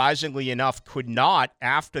 surprisingly enough, could not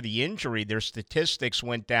after the injury. Their statistics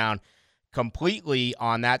went down completely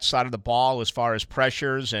on that side of the ball as far as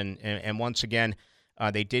pressures, and once again,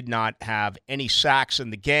 they did not have any sacks in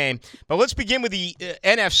the game. But let's begin with the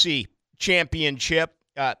NFC Championship.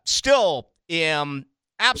 Still am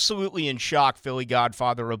absolutely in shock, Philly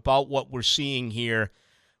Godfather, about what we're seeing here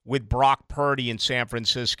with Brock Purdy in San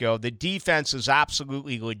Francisco. The defense is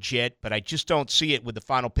absolutely legit, but I just don't see it with the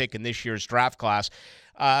final pick in this year's draft class.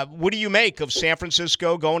 What do you make of San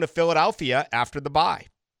Francisco going to Philadelphia after the bye?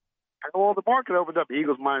 Well, the market opened up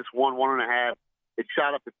Eagles -1, 1.5. It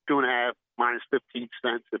shot up to 2.5, -15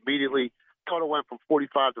 cents immediately. Total went from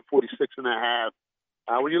 45 to 46.5.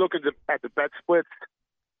 When you look at the bet splits,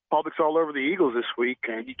 public's all over the Eagles this week,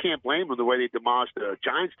 and you can't blame them the way they demolished the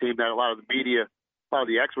Giants team that a lot of the media, a lot of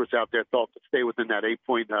the experts out there thought to stay within that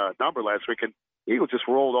 8-point number last week, and the Eagles just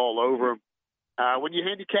rolled all over them. When you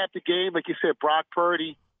handicap the game, like you said, Brock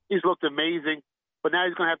Purdy, he's looked amazing, but now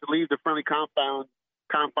he's going to have to leave the friendly confines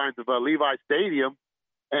of Levi Stadium,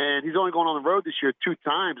 and he's only going on the road this year 2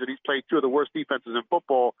 times, and he's played 2 of the worst defenses in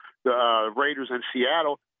football, the Raiders and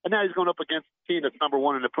Seattle, and now he's going up against a team that's number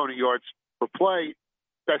 1 in opponent yards per play,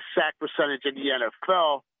 best sack percentage in the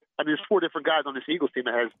NFL. I mean, there's 4 different guys on this Eagles team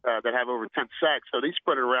that have over 10 sacks, so they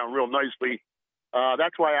spread it around real nicely.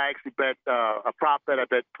 That's why I actually bet a prop bet. I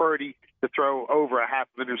bet Purdy to throw over a half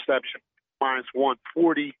of interception,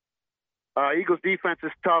 -140. Eagles defense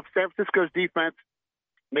is tough. San Francisco's defense,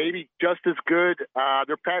 maybe just as good.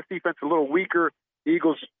 Their pass defense a little weaker. The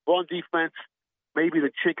Eagles' run defense, maybe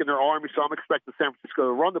the chink in their army, so I'm expecting San Francisco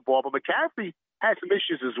to run the ball. But McCaffrey has some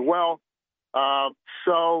issues as well.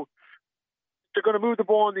 So they're going to move the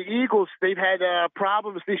ball on the Eagles. They've had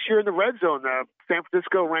problems this year in the red zone. San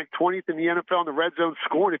Francisco ranked 20th in the NFL in the red zone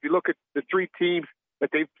scoring. If you look at the three teams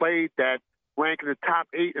that they've played that rank in the top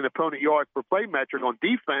 8 in opponent yards per play metric on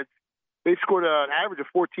defense, they scored an average of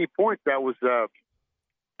 14 points. That was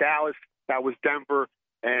Dallas, that was Denver,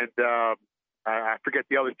 and I forget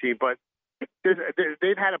the other team. But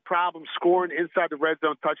they've had a problem scoring inside the red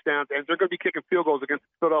zone touchdowns, and they're going to be kicking field goals against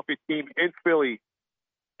the Philadelphia team in Philly.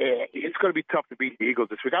 It's going to be tough to beat the Eagles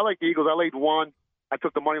this week. I like the Eagles. I laid 1. I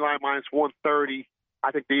took the money line minus 130.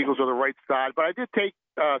 I think the Eagles are the right side. But I did take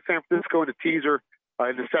San Francisco in the teaser,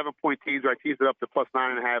 in the 7-point teaser. I teased it up to plus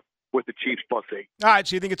 9.5 with the Chiefs plus 8. All right,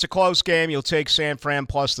 so you think it's a close game. You'll take San Fran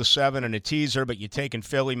plus the 7 and a teaser, but you're taking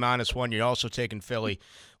Philly minus 1. You're also taking Philly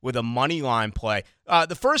with a money line play.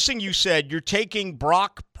 The first thing you said, you're taking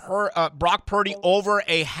Brock Purdy over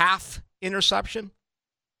a half interception?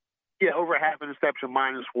 Yeah, over a half interception,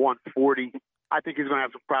 minus 140. I think he's going to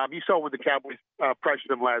have some problems. You saw when the Cowboys pressured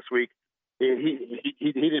him last week.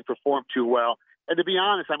 He didn't perform too well. And to be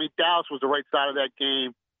honest, I mean, Dallas was the right side of that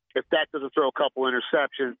game. If Dak doesn't throw a couple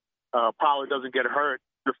interceptions, Pollard doesn't get hurt,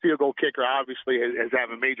 the field goal kicker obviously is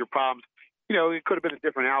having major problems. You know, it could have been a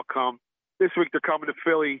different outcome. This week they're coming to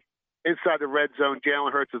Philly inside the red zone.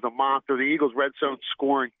 Jalen Hurts is a monster. The Eagles' red zone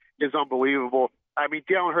scoring is unbelievable. I mean,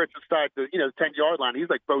 Jalen Hurts inside the 10-yard line. He's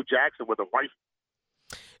like Bo Jackson with a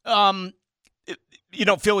rifle.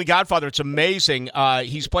 Philly Godfather, it's amazing.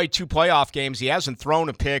 He's played 2 playoff games. He hasn't thrown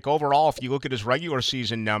a pick. Overall, if you look at his regular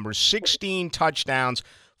season numbers, 16 touchdowns,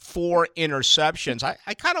 4 interceptions.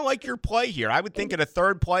 I kind of like your play here. I would think in a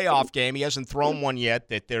third playoff game, he hasn't thrown one yet,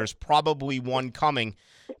 that there's probably one coming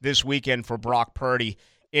this weekend for Brock Purdy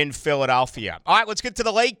in Philadelphia. All right, let's get to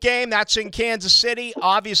the late game. That's in Kansas City.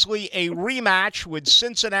 Obviously, a rematch with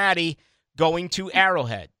Cincinnati going to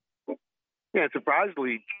Arrowhead. Yeah,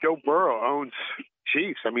 surprisingly, Joe Burrow owns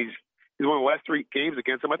Chiefs. I mean, he's won the last 3 games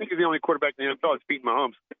against them. I think he's the only quarterback in the NFL that's beaten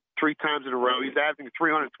Mahomes 3 times in a row. He's averaging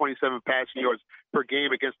 327 passing yards per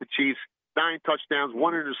game against the Chiefs, 9 touchdowns,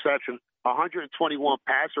 1 interception, 121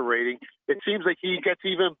 passer rating. It seems like he gets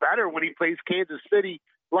even better when he plays Kansas City.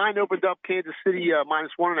 Line opened up Kansas City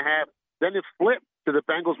minus 1.5. Then it flipped to the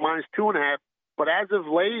Bengals minus 2.5. But as of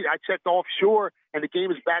late, I checked offshore, and the game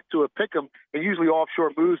is back to a pick'em. And usually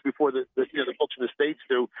offshore moves before the books in the States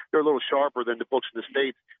do. They're a little sharper than the books in the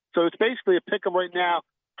States. So it's basically a pick'em right now.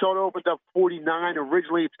 Total opened up 49.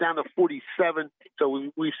 Originally, it's down to 47. So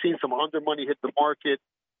we've seen some under money hit the market.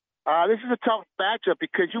 This is a tough matchup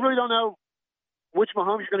because you really don't know which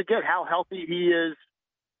Mahomes you're going to get, how healthy he is.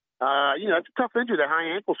 It's a tough injury, that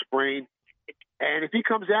high ankle sprain. And if he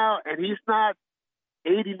comes out and he's not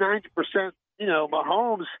 80, 90%,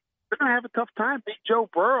 Mahomes, they're going to have a tough time beating Joe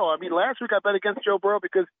Burrow. I mean, last week I bet against Joe Burrow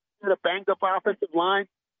because he had a banged-up offensive line,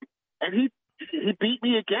 and he beat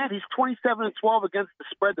me again. He's 27-12 against the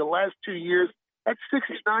spread the last 2 years. That's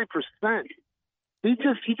 69%. He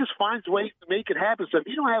just finds ways to make it happen. So if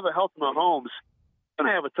you don't have a healthy Mahomes, you're going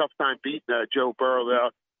to have a tough time beating Joe Burrow, though.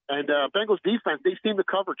 And Bengals defense, they seem to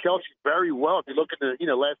cover Kelce very well. If you look at the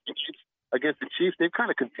last 2 games against the Chiefs, they've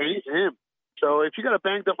kind of contained him. So if you got a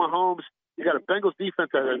banged up Mahomes, you got a Bengals defense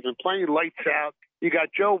that has been playing lights out. You got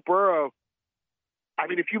Joe Burrow. I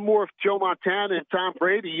mean, if you morph Joe Montana and Tom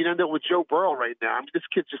Brady, you'd end up with Joe Burrow right now. I mean, this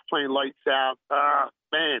kid's just playing lights out.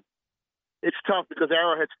 Man, it's tough because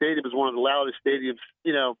Arrowhead Stadium is one of the loudest stadiums,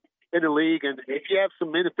 in the league. And if you have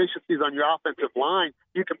some inefficiencies on your offensive line,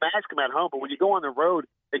 you can mask them at home. But when you go on the road,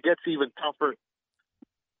 it gets even tougher.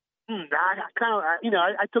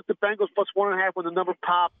 I took the Bengals plus 1.5 when the number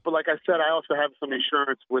popped, but like I said, I also have some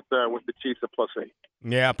insurance with the Chiefs at plus 8.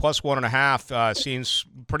 Yeah, plus 1.5 seems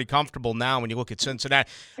pretty comfortable now when you look at Cincinnati.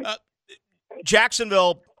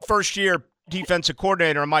 Jacksonville, first-year defensive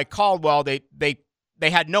coordinator Mike Caldwell, they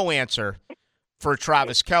had no answer for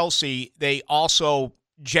Travis Kelce. They also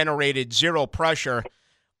generated zero pressure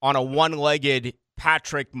on a one-legged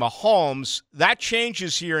Patrick Mahomes. That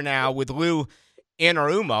changes here now with Lou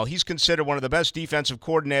Anarumo. He's considered one of the best defensive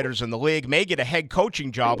coordinators in the league, may get a head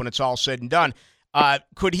coaching job when it's all said and done.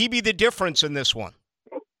 Could he be the difference in this one?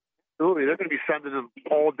 Absolutely. They're going to be sending him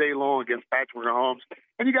all day long against Patrick Mahomes.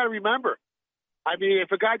 And you got to remember, I mean,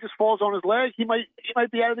 if a guy just falls on his leg, he might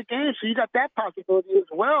be out of the game. So you got that possibility as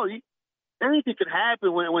well. Anything can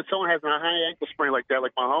happen when someone has a high ankle sprain like that,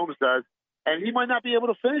 like Mahomes does. And he might not be able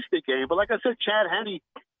to finish the game. But like I said, Chad Henne,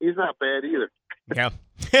 he's not bad either. Yeah.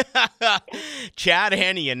 Chad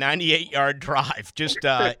Henne, a 98-yard drive. Just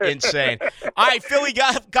insane. All right, Philly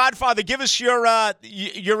Godfather, give us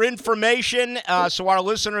your information so our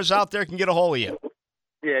listeners out there can get a hold of you.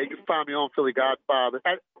 Yeah, you can find me on Philly Godfather.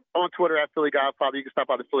 On Twitter at Philly Godfather. You can stop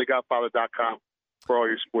by the PhillyGodfather.com for all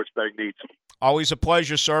your sports betting needs. Always a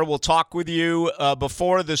pleasure, sir. We'll talk with you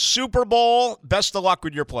before the Super Bowl. Best of luck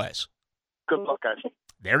with your plays. Good luck, guys.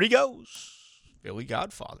 There he goes. Philly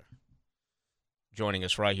Godfather. Joining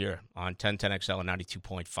us right here on 1010XL and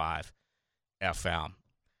 92.5 FM.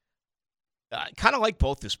 Kind of like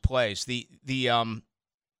both his plays. The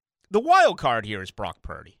wild card here is Brock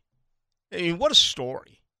Purdy. I mean, what a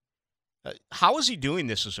story. How is he doing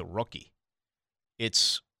this as a rookie?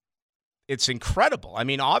 It's incredible. I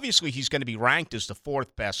mean, obviously he's going to be ranked as the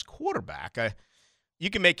fourth best quarterback. You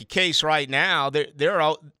can make a case right now.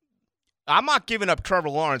 I'm not giving up Trevor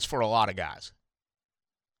Lawrence for a lot of guys.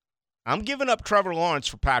 I'm giving up Trevor Lawrence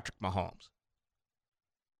for Patrick Mahomes.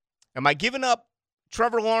 Am I giving up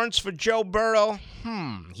Trevor Lawrence for Joe Burrow?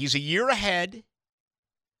 He's a year ahead.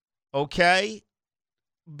 Okay.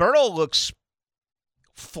 Burrow looks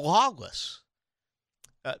flawless.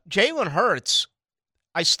 Jalen Hurts,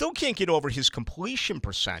 I still can't get over his completion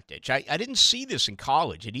percentage. I didn't see this in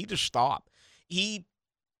college at either stop.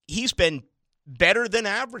 He's been better than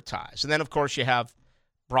advertised. And then, of course, you have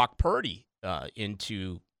Brock Purdy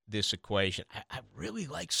into this equation. I really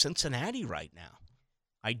like Cincinnati right now.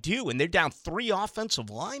 I do. And they're down 3 offensive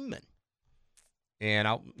linemen. And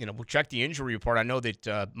we'll check the injury report. I know that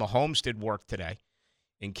Mahomes did work today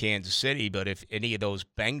in Kansas City, but if any of those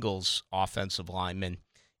Bengals offensive linemen,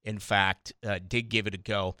 in fact, did give it a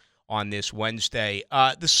go on this Wednesday.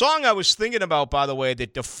 The song I was thinking about, by the way,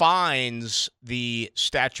 that defines the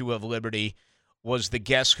Statue of Liberty was the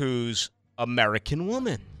Guess Who's American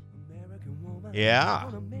Woman.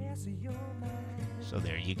 Yeah. So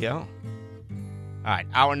there you go. All right,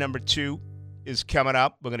 hour number 2 is coming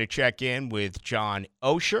up. We're going to check in with John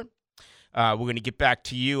Osher. We're going to get back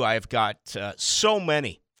to you. I've got so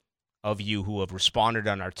many of you who have responded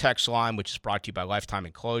on our text line, which is brought to you by Lifetime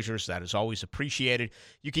Enclosures. That is always appreciated.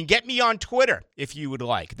 You can get me on Twitter if you would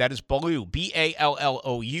like. That is Ballou,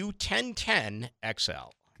 Ballou,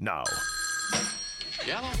 1010XL. Now,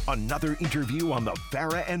 another interview on the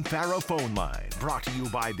Farah and Farah phone line, brought to you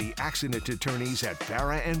by the accident attorneys at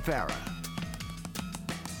Farah and Farah.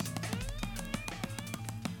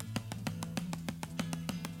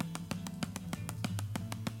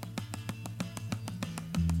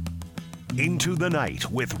 Into the Night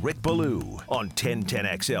with Rick Ballou on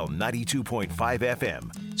 1010XL 92.5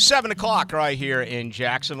 FM. 7 o'clock right here in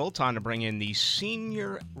Jacksonville. Time to bring in the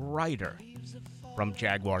senior writer from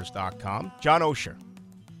Jaguars.com, John Osher.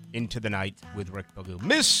 Into the Night with Rick Ballou.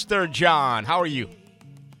 Mr. John, how are you?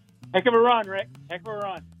 Heck of a run, Rick. Heck of a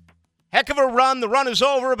run. Heck of a run. The run is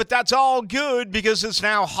over, but that's all good because it's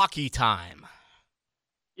now hockey time.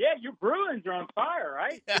 Yeah, your Bruins are on fire,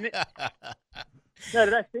 right? No,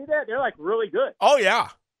 did I see that? They're like really good. Oh yeah.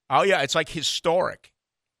 It's like historic.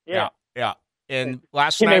 Yeah. And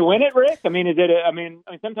last night, can they win it, Rick? I mean, is it? I mean,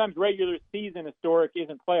 sometimes regular season historic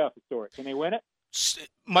isn't playoff historic. Can they win it?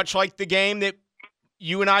 Much like the game that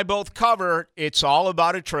you and I both cover, it's all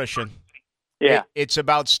about attrition. Yeah, it's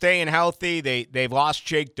about staying healthy. They've lost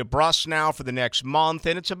Jake DeBrusk now for the next month,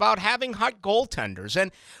 and it's about having hot goaltenders.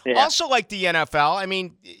 And also like the NFL, I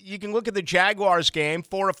mean, you can look at the Jaguars game,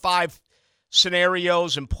 4 or 5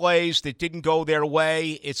 scenarios and plays that didn't go their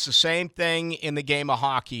way. It's the same thing in the game of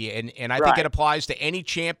hockey, and I think it applies to any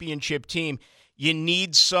championship team. You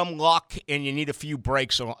need some luck, and you need a few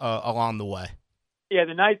breaks along the way. Yeah,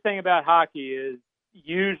 the nice thing about hockey is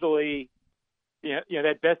usually, you know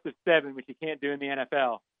that best of 7, which you can't do in the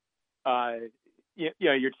NFL.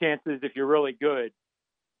 Your chances, if you're really good,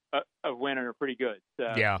 of winning are pretty good.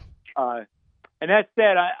 So, yeah. And that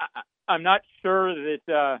said, I'm not sure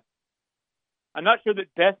that. I'm not sure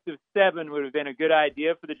that best of 7 would have been a good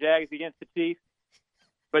idea for the Jags against the Chiefs,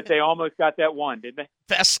 but they almost got that one, didn't they?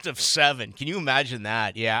 Best of 7. Can you imagine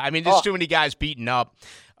that? Yeah. I mean, there's too many guys beaten up.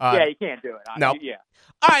 Yeah, you can't do it. No. Yeah.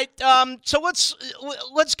 All right. So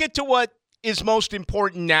let's get to what is most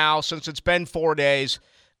important now, since it's been 4 days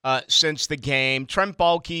since the game. Trent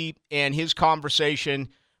Baalke and his conversation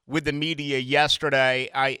with the media yesterday.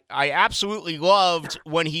 I absolutely loved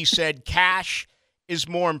when he said cash is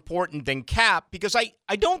more important than cap, because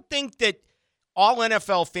I don't think that all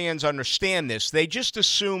NFL fans understand this. They just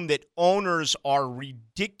assume that owners are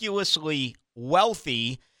ridiculously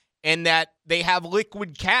wealthy and that they have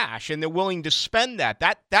liquid cash and they're willing to spend that.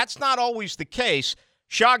 That's not always the case.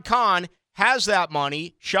 Shad Khan has that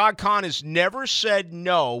money. Shad Khan has never said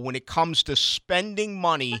no when it comes to spending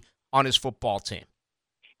money on his football team.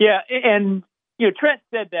 Yeah, and Trent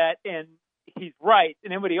said that, and he's right.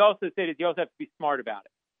 And then what he also said is you also have to be smart about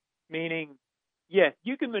it. Meaning, yes,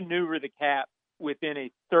 you can maneuver the cap within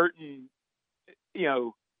a certain,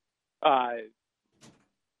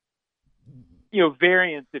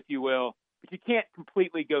 variance, if you will, but you can't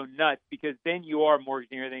completely go nuts because then you are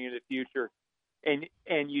mortgaging everything into the future,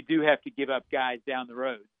 and you do have to give up guys down the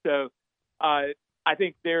road. So I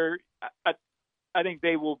think I think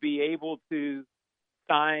they will be able to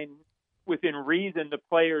sign within reason the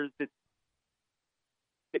players that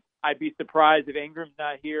I'd be surprised if Ingram's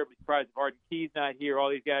not here. I'd be surprised if Arden Key's not here. All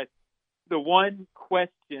these guys. The one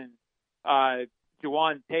question,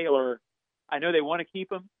 Jawan Taylor, I know they want to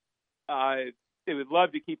keep him. They would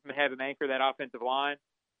love to keep him and have him anchor that offensive line.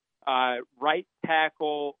 Right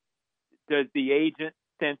tackle, does the agent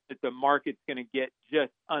sense that the market's going to get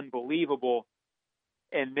just unbelievable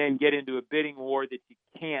and then get into a bidding war that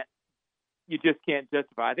you just can't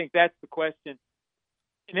justify? I think that's the question.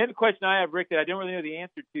 And then the question I have, Rick, that I don't really know the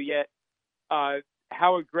answer to yet,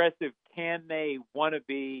 how aggressive can they want to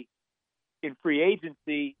be in free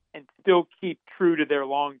agency and still keep true to their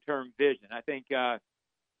long-term vision? I think, I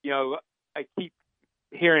keep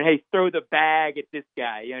hearing, hey, throw the bag at this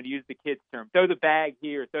guy, to use the kids' term. Throw the bag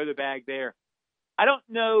here, throw the bag there. I don't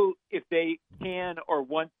know if they can or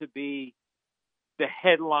want to be the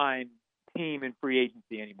headline team in free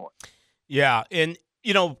agency anymore. Yeah, and,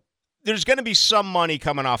 there's going to be some money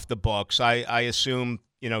coming off the books. I assume,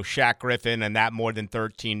 Shaq Griffin and that more than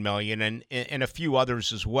 $13 million and a few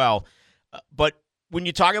others as well. But when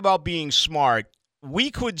you talk about being smart, we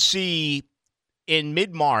could see in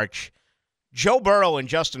mid-March Joe Burrow and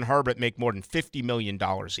Justin Herbert make more than $50 million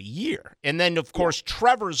a year. And then, of course,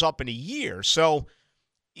 Trevor's up in a year. So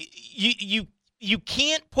you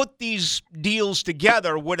can't put these deals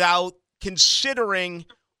together without considering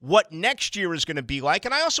what next year is going to be like.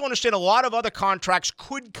 And I also understand a lot of other contracts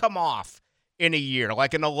could come off in a year,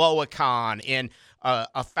 like an Aloha Khan and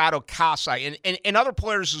a Fado Kasai and other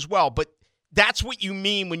players as well. But that's what you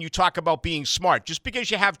mean when you talk about being smart. Just because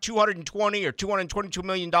you have $220 or $222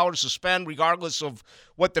 million to spend, regardless of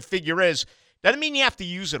what the figure is, doesn't mean you have to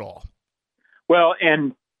use it all. Well,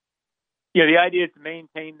 and the idea is to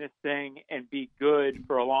maintain this thing and be good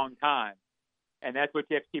for a long time. And that's what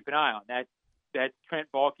you have to keep an eye on. That's Trent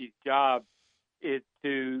Baalke's job is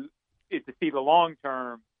to see the long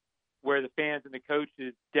term, where the fans and the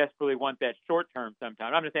coaches desperately want that short term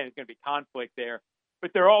sometimes. I'm not saying there's going to be conflict there,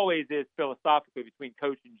 but there always is philosophically between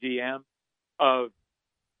coach and GM. Of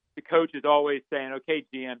the coach is always saying, okay,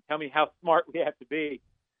 GM, tell me how smart we have to be,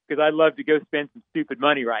 because I'd love to go spend some stupid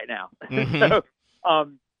money right now. Mm-hmm. So,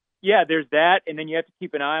 there's that. And then you have to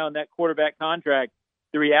keep an eye on that quarterback contract.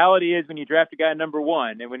 The reality is when you draft a guy number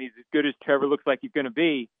one, and when he's as good as Trevor looks like he's going to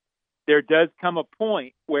be, there does come a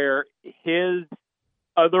point where his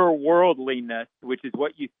otherworldliness, which is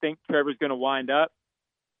what you think Trevor's going to wind up,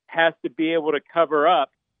 has to be able to cover up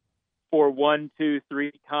for 1, 2,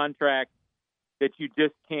 3 contracts that you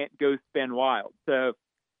just can't go spend wild. So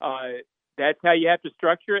that's how you have to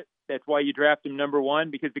structure it. That's why you draft him number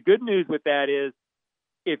one, because the good news with that is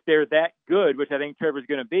if they're that good, which I think Trevor's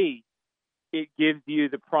going to be, it gives you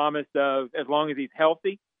the promise of, as long as he's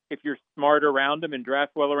healthy, if you're smart around him and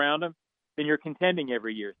draft well around him, then you're contending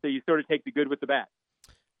every year. So you sort of take the good with the bad.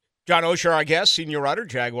 John Oehser, our guest, senior writer,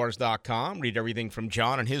 Jaguars.com. Read everything from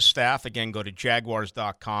John and his staff. Again, go to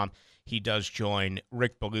Jaguars.com. He does join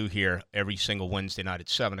Rick Ballou here every single Wednesday night at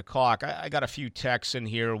 7 o'clock. I got a few texts in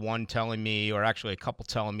here, one telling me, or actually a couple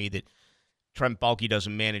telling me that Trent Baalke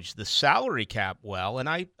doesn't manage the salary cap well, and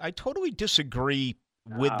I totally disagree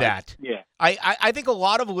with that. Yeah. I think a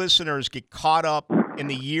lot of listeners get caught up in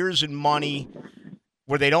the years and money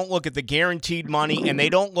where they don't look at the guaranteed money, and they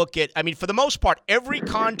don't look at, for the most part, every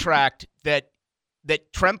contract that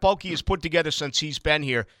Trent Baalke has put together since he's been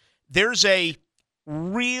here, there's a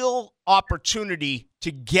real opportunity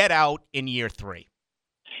to get out in year 3.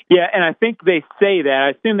 Yeah, and I think they say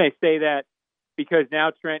that. I assume they say that because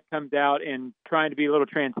now Trent comes out and, trying to be a little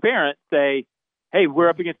transparent, say, hey, we're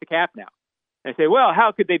up against the cap now. And I say, well,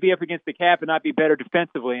 how could they be up against the cap and not be better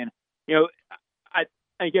defensively? And,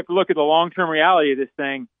 I think you have to look at the long-term reality of this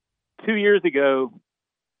thing. 2 years ago,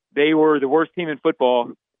 they were the worst team in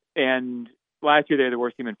football, and last year they were the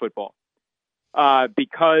worst team in football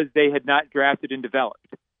because they had not drafted and developed.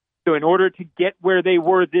 So in order to get where they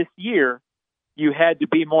were this year, you had to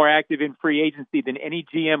be more active in free agency than any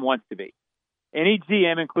GM wants to be. Any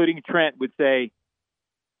GM, including Trent, would say,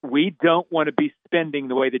 we don't want to be spending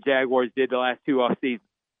the way the Jaguars did the last 2 off seasons.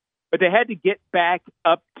 but they had to get back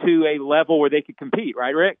up to a level where they could compete,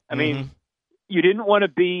 right, Rick? I mean, you didn't want to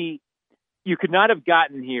be – you could not have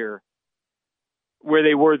gotten here where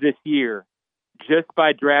they were this year just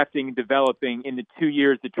by drafting and developing in the 2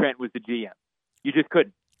 years that Trent was the GM. You just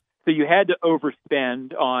couldn't. So you had to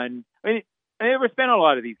overspend on – I mean, they overspent on a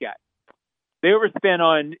lot of these guys. They overspent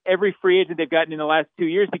on every free agent they've gotten in the last 2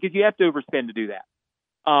 years because you have to overspend to do that.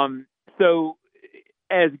 So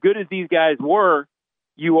as good as these guys were,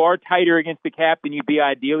 you are tighter against the cap than you'd be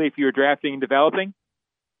ideally if you were drafting and developing.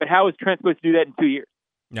 But how is Trent supposed to do that in 2 years?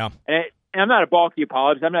 No. And I'm not a balky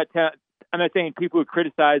apologist. I'm not saying people who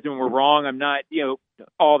criticize him were wrong. I'm not,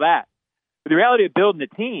 all that. But the reality of building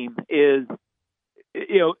a team is,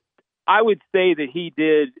 I would say that he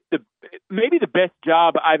did maybe the best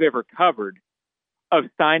job I've ever covered of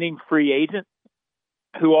signing free agents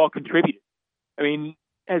who all contributed. I mean,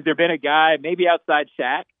 has there been a guy, maybe outside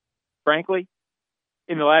Shaq, frankly,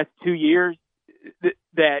 in the last 2 years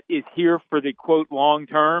that is here for the, quote, long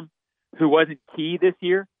term who wasn't key this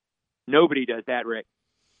year? Nobody does that, Rick.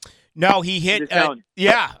 No, he hit.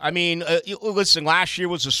 I mean, listen, last year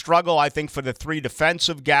was a struggle, I think, for the three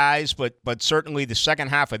defensive guys, but certainly the second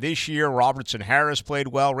half of this year, Robertson Harris played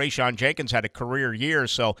well. Rayshon Jenkins had a career year,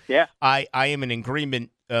 so yeah. I am in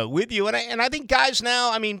agreement with you. And I think guys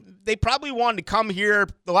now, I mean, they probably wanted to come here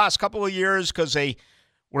the last couple of years because they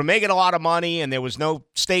were making a lot of money and there was no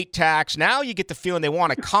state tax. Now you get the feeling they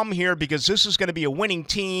want to come here because this is going to be a winning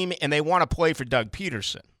team and they want to play for Doug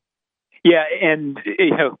Peterson. Yeah, and,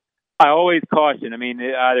 I always caution. I mean,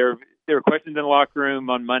 there were questions in the locker room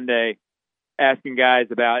on Monday asking guys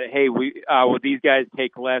about, hey, will these guys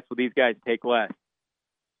take less? Will these guys take less?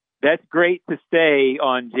 That's great to say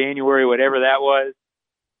on January, whatever that was.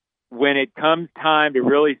 When it comes time to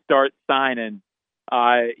really start signing,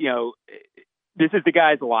 this is the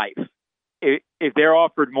guy's life. If they're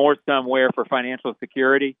offered more somewhere for financial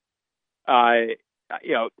security, I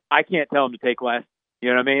can't tell them to take less. You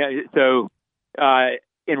know what I mean? So,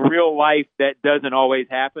 in real life, that doesn't always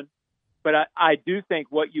happen. But I do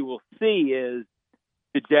think what you will see is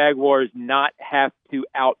the Jaguars not have to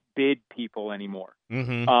outbid people anymore.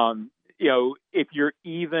 Mm-hmm. If you're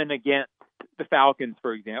even against the Falcons,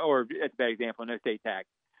 for example, or that's a bad example, no state tax.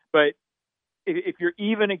 But if you're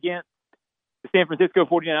even against the San Francisco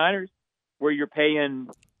 49ers, where you're paying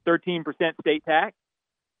 13% state tax,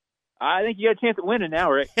 I think you got a chance at winning now,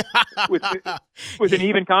 Rick, with an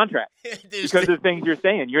even contract because of the things you're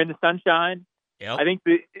saying. You're in the sunshine. Yep. I think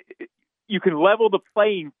that you can level the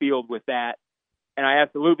playing field with that, and I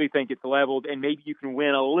absolutely think it's leveled, and maybe you can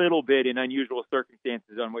win a little bit in unusual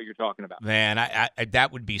circumstances on what you're talking about. Man, I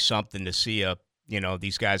that would be something to see.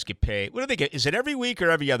 These guys get paid. What do they get? Is it every week or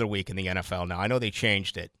every other week in the NFL now? I know they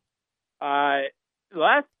changed it.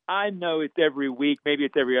 Last I know, it's every week. Maybe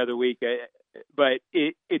it's every other week. But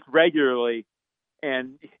it's regularly,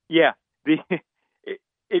 and yeah, it'd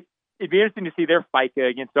be interesting to see their FICA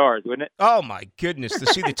against ours, wouldn't it? Oh my goodness, to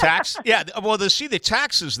see the tax, to see the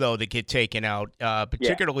taxes though that get taken out,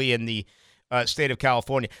 particularly in the state of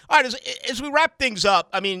California. All right, as we wrap things up,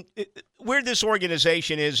 I mean, where this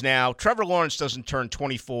organization is now, Trevor Lawrence doesn't turn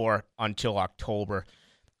 24 until October.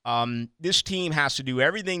 This team has to do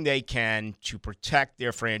everything they can to protect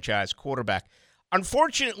their franchise quarterback.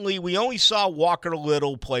 Unfortunately, we only saw Walker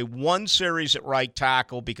Little play one series at right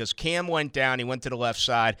tackle because Cam went down. He went to the left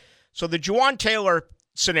side. So the Juwan Taylor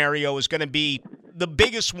scenario is going to be the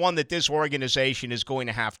biggest one that this organization is going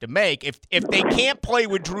to have to make. If they can't play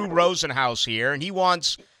with Drew Rosenhaus here and he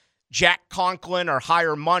wants Jack Conklin or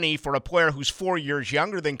higher money for a player who's 4 years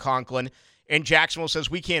younger than Conklin and Jacksonville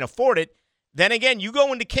says we can't afford it, then again, you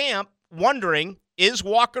go into camp wondering, is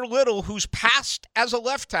Walker Little, who's passed as a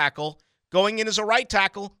left tackle, going in as a right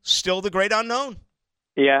tackle, still the great unknown?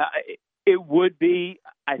 Yeah, it would be.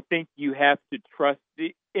 I think you have to trust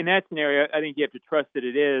in that scenario. I think you have to trust that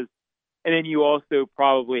it is, and then you also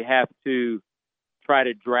probably have to try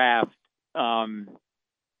to draft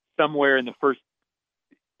somewhere in the first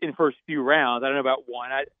few rounds. I don't know about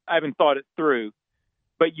one. I haven't thought it through,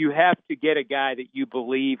 but you have to get a guy that you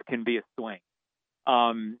believe can be a swing,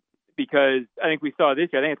 because I think we saw this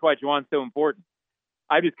year. I think that's why Juwan's so important.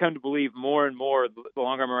 I've just come to believe more and more the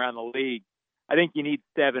longer I'm around the league. I think you need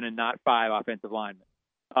 7 and not 5 offensive linemen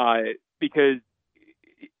because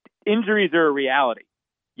injuries are a reality.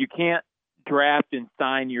 You can't draft and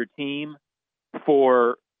sign your team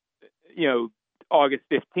for, August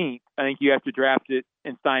 15th. I think you have to draft it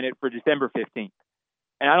and sign it for December 15th.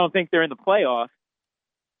 And I don't think they're in the playoffs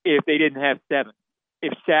if they didn't have 7.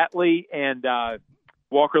 If Shatley and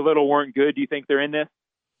Walker Little weren't good, do you think they're in this?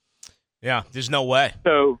 Yeah, there's no way.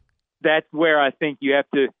 So that's where I think you have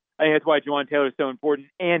to I think that's why Juwan Taylor is so important,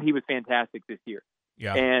 and he was fantastic this year.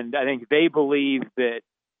 Yeah. And I think they believe that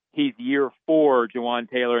he's year 4, Juwan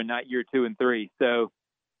Taylor, and not year 2 and 3. So,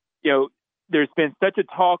 there's been such a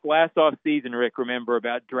talk last offseason, Rick, remember,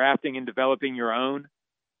 about drafting and developing your own.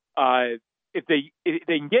 If they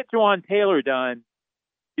can get Juwan Taylor done,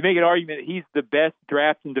 you make an argument that he's the best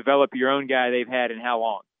draft and develop your own guy they've had in how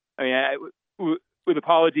long? I mean, with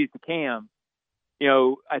apologies to Cam,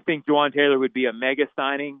 I think Juwan Taylor would be a mega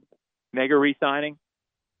re-signing.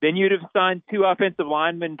 Then you'd have signed 2 offensive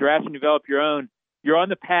linemen, draft and develop your own. You're on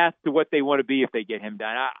the path to what they want to be if they get him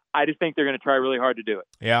done. I just think they're going to try really hard to do it.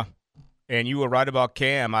 Yeah. And you were right about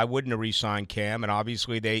Cam. I wouldn't have re-signed Cam, and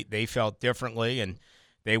obviously they felt differently, and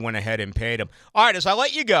they went ahead and paid him. All right, as I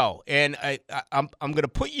let you go, and I'm going to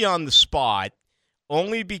put you on the spot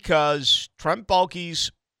only because Trent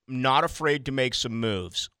Baalke's not afraid to make some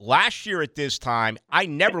moves. Last year at this time, I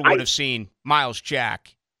never would have seen Myles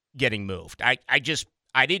Jack getting moved. I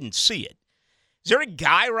didn't see it. Is there a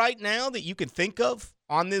guy right now that you can think of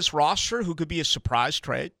on this roster who could be a surprise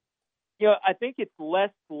trade? I think it's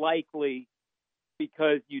less likely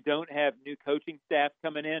because you don't have new coaching staff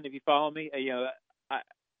coming in, if you follow me.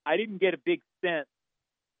 I didn't get a big sense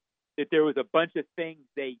that there was a bunch of things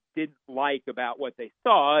they didn't like about what they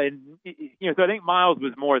saw. And, so I think Myles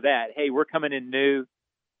was more that, hey, we're coming in new.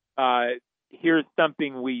 Here's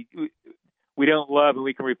something we don't love and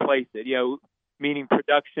we can replace it, meaning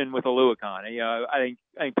production with Oluokun. I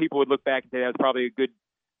think people would look back and say that was probably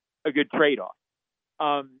a good trade-off.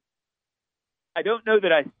 I don't know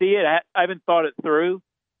that I see it. I haven't thought it through.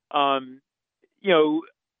 But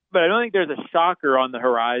I don't think there's a shocker on the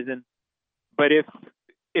horizon. But if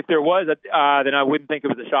there was, then I wouldn't think it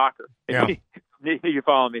was a shocker. Yeah. You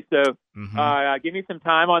follow me? So give me some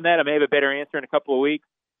time on that. I may have a better answer in a couple of weeks.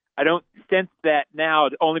 I don't sense that now,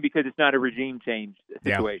 only because it's not a regime change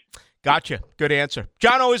situation. Yeah. Gotcha. Good answer.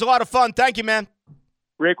 John, always a lot of fun. Thank you, man.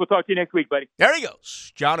 Rick, we'll talk to you next week, buddy. There he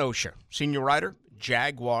goes. John Oehser, senior writer,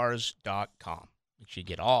 Jaguars.com. You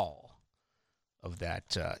get all of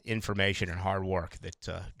that information and hard work that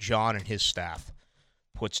John and his staff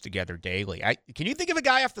puts together daily. Can you think of a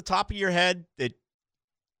guy off the top of your head that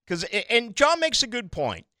 – and John makes a good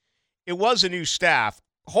point. It was a new staff.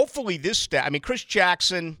 Hopefully this staff – I mean, Chris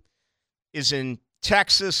Jackson is in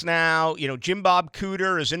Texas now. Jim Bob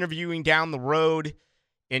Cooter is interviewing down the road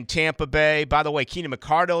in Tampa Bay. By the way, Keenan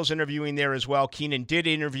McCardell is interviewing there as well. Keenan did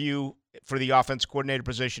interview for the offense coordinator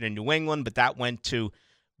position in New England, but that went to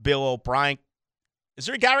Bill O'Brien. Is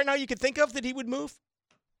there a guy right now you could think of that he would move?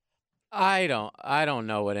 I don't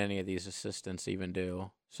know what any of these assistants even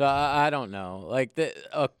do. So I don't know. Like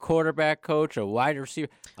a quarterback coach, a wide receiver.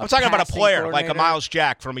 I'm talking about a player like a Myles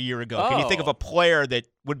Jack from a year ago. Can you think of a player that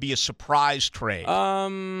would be a surprise trade?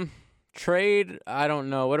 Trade? I don't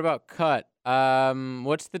know. What about cut?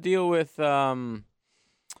 What's the deal with Fatukasi?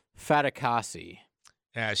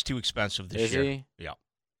 Yeah, it's too expensive this year. Is he? Yeah.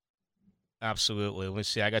 Absolutely. Let me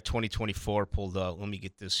see. I got 2024 pulled up. Let me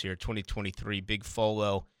get this here. 2023, Big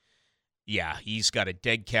Folo. Yeah, he's got a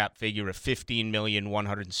dead cap figure of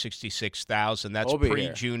 $15,166,000. That's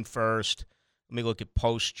pre-June 1st. Let me look at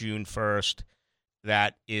post-June 1st.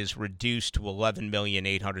 That is reduced to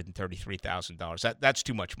 $11,833,000. That's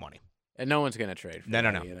too much money. And no one's going to trade for that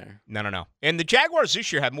either. No. And the Jaguars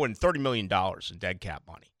this year have more than $30 million in dead cap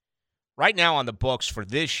money. Right now on the books for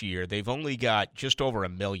this year, they've only got just over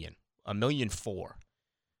 $1 million, $1.4 million.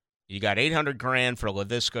 You got $800,000 for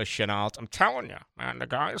Laviska Shenault. I'm telling you, man, the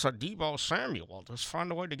guy's a Deebo Samuel. Just find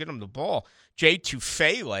a way to get him the ball. Jay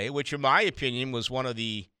Tufele, which in my opinion was one of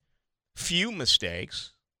the few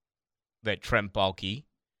mistakes that Trent Baalke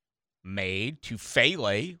made.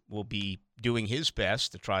 Tufele will be doing his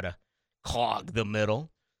best to try to clog the middle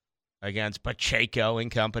against Pacheco and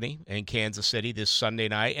company in Kansas City this Sunday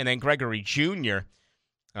night. And then Gregory Jr.,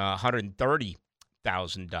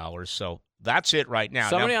 $130,000. So that's it right now.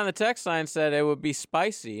 Somebody on the text line said it would be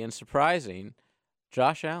spicy and surprising.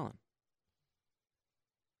 Josh Allen.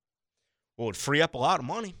 Well, it would free up a lot of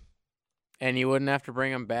money. And you wouldn't have to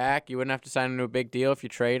bring him back. You wouldn't have to sign him to a big deal if you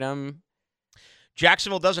trade him.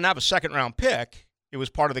 Jacksonville doesn't have a second-round pick. It was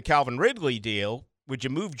part of the Calvin Ridley deal. Would you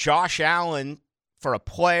move Josh Allen for a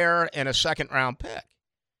player and a second-round pick?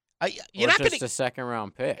 You're not just a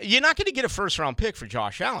second-round pick. You're not going to get a first-round pick for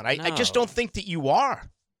Josh Allen. I just don't think that you are.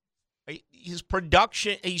 His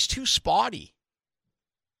production, he's too spotty.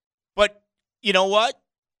 But you know what?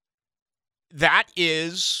 That's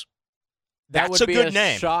a good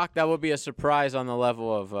name. Shock. That would be a surprise on the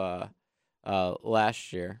level of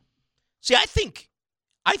last year. See, I think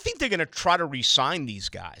they're going to try to re-sign these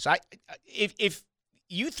guys. If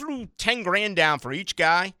you threw $10,000 down for each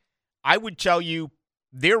guy, I would tell you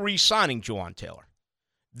they're re-signing Jawaan Taylor.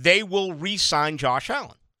 They will re-sign Josh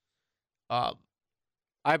Allen.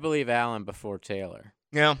 I believe Allen before Taylor.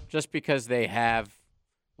 Yeah. Just because they have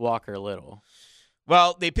Walker Little.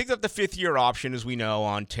 Well, they picked up the fifth-year option, as we know,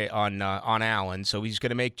 on Allen, so he's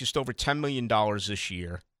going to make just over $10 million this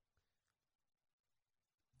year.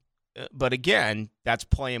 But again, that's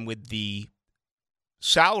playing with the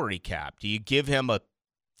salary cap. Do you give him a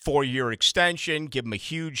 4-year extension, give him a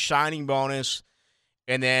huge signing bonus,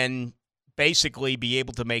 and then basically be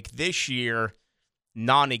able to make this year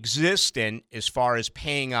non-existent as far as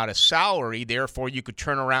paying out a salary? Therefore, you could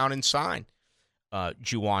turn around and sign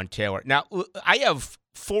Jawaan Taylor. Now, I have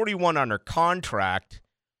 41 under contract.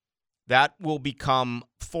 That will become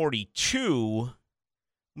 42.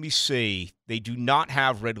 Let me see. They do not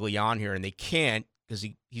have Ridley on here, and they can't because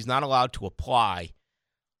he's not allowed to apply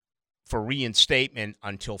for reinstatement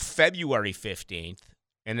until February 15th.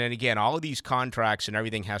 And then again, all of these contracts and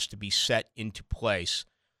everything has to be set into place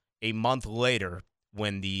a month later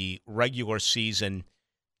when the regular season,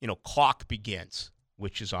 clock begins,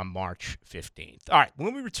 which is on March 15th. All right,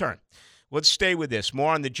 when we return, let's stay with this.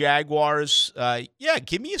 More on the Jaguars.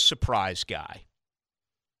 Give me a surprise guy.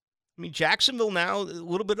 I mean, Jacksonville now, a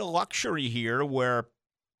little bit of luxury here where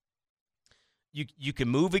you can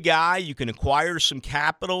move a guy, you can acquire some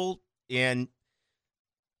capital, and,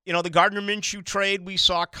 the Gardner Minshew trade we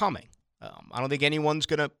saw coming. I don't think anyone's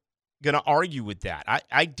going to argue with that.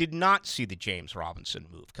 I did not see the James Robinson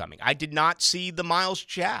move coming. I did not see the Myles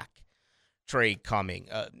Jack trade coming.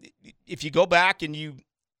 If you go back and you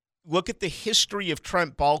look at the history of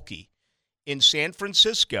Trent Baalke in San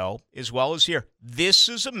Francisco as well as here, this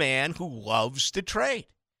is a man who loves to trade.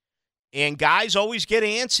 And guys always get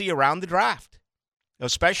antsy around the draft,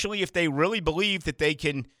 especially if they really believe that they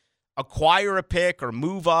can acquire a pick or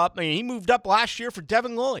move up. I mean, he moved up last year for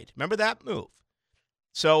Devin Lloyd. Remember that move?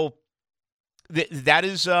 So that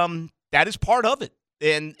is part of it.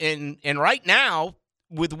 And right now,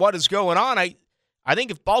 with what is going on, I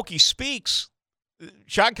think if Baalke speaks,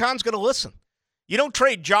 Shad Khan's going to listen. You don't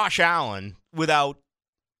trade Josh Allen without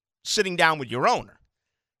sitting down with your owner.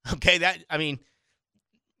 Okay,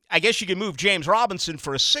 I guess you can move James Robinson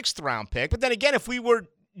for a 6th-round pick. But then again, if we were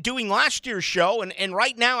doing last year's show, and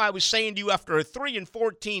right now I was saying to you after a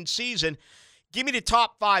 3-14 season, give me the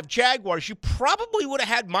top 5 Jaguars, you probably would have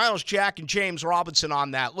had Myles Jack and James Robinson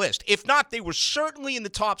on that list. If not, they were certainly in the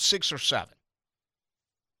top 6 or 7.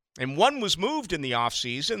 And one was moved in the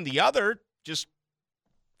offseason. The other just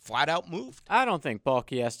flat out moved. I don't think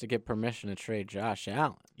Baalke has to get permission to trade Josh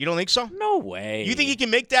Allen. You don't think so? No way. You think he can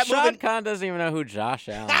make that move? Shad Khan doesn't even know who Josh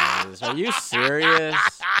Allen is. Are you serious?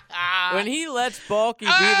 When he lets Baalke be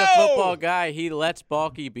the football guy, he lets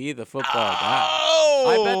Baalke be the football guy.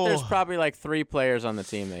 I bet there's probably like 3 players on the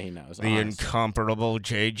team that he knows. The incomparable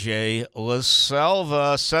J.J.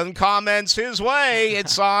 LaSelva. Send comments his way.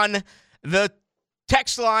 It's on the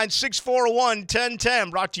text line 641-1010,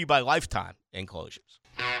 brought to you by Lifetime Enclosures.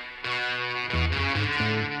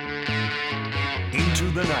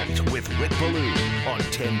 Into the Night with Rick Ballou on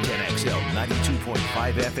 1010XL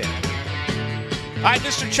 92.5 FM. All right,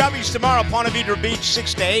 Mr. Chubby's tomorrow, Ponte Vedra Beach,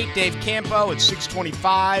 6 to 8. Dave Campo at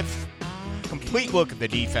 6:25. Complete look at the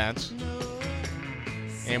defense.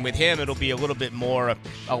 And with him, it'll be a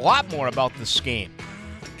lot more about the scheme.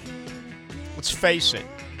 Let's face it.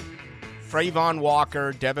 Trayvon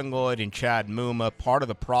Walker, Devin Lloyd, and Chad Muma, part of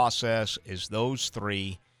the process is those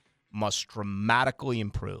 3 must dramatically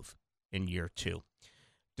improve in year 2.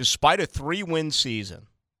 Despite a 3-win season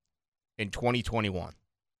in 2021,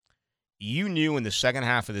 you knew in the second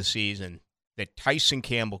half of the season that Tyson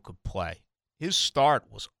Campbell could play. His start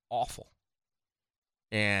was awful.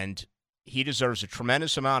 And he deserves a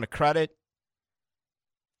tremendous amount of credit.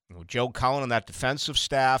 Joe Cullen and that defensive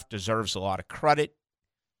staff deserves a lot of credit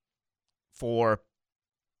for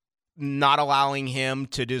not allowing him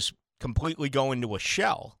to just completely go into a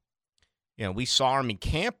shell. We saw him in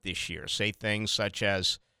camp this year say things such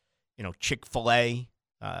as, Chick-fil-A,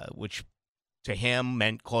 which to him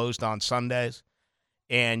meant closed on Sundays.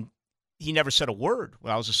 And he never said a word.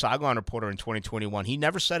 When I was a sideline reporter in 2021, he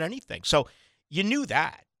never said anything. So you knew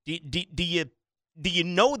that. Do you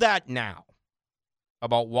know that now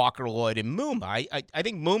about Walker, Lloyd, and Muma? I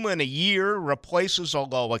think Muma in a year replaces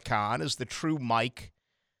Aloha Khan as the true Mike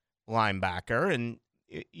linebacker. And,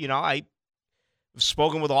 I've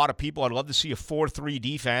spoken with a lot of people. I'd love to see a 4-3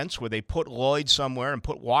 defense where they put Lloyd somewhere and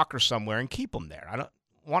put Walker somewhere and keep him there. I don't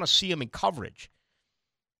want to see him in coverage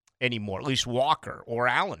anymore, at least Walker or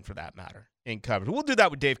Allen for that matter in coverage. We'll do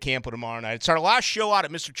that with Dave Campo tomorrow night. It's our last show out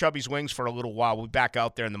at Mr. Chubby's Wings for a little while. We'll be back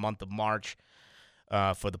out there in the month of March.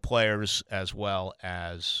 for the players as well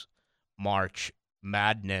as March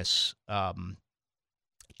Madness.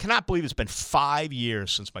 Cannot believe it's been 5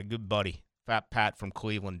 years since my good buddy Fat Pat from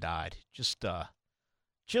Cleveland died. Just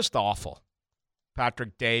awful.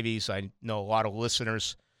 Patrick Davies, I know a lot of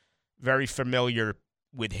listeners very familiar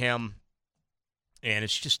with him, and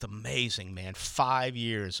it's just amazing, man. 5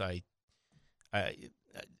 years. I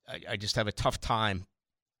just have a tough time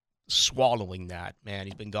swallowing that, man.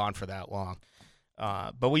 He's been gone for that long.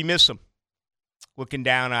 But we miss him. Looking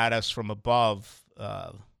down at us from above.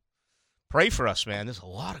 Pray for us, man. There's a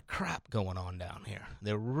lot of crap going on down here.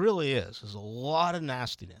 There really is. There's a lot of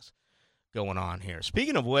nastiness going on here.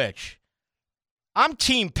 Speaking of which, I'm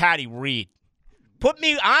Team Patty Reed.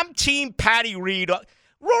 I'm Team Patty Reed.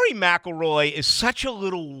 Rory McIlroy is such a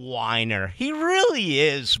little whiner. He really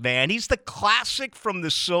is, man. He's the classic from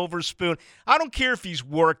the silver spoon. I don't care if he's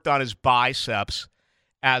worked on his biceps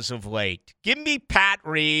as of late. Give me Pat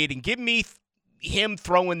Reed and give me him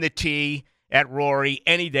throwing the tee at Rory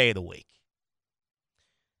any day of the week.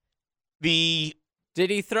 Did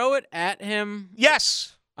he throw it at him?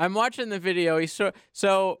 Yes. I'm watching the video. He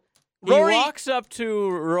Rory walks up to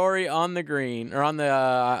Rory on the green, or on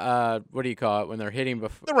the, what do you call it, when they're hitting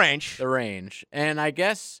before? The range. The range. And I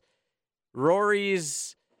guess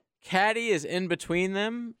Rory's caddy is in between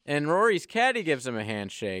them, and Rory's caddy gives him a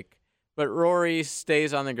handshake, but Rory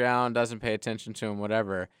stays on the ground, doesn't pay attention to him,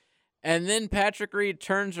 whatever. And then Patrick Reed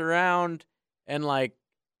turns around and,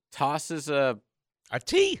 tosses a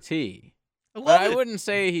tee. But I wouldn't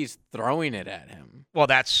say he's throwing it at him. Well,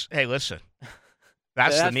 hey, listen.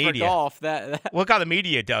 That's the media. For golf. Look how the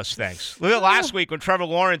media does things. Look at last week when Trevor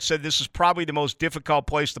Lawrence said this is probably the most difficult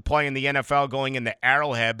place to play in the NFL going into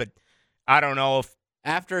Arrowhead, but I don't know if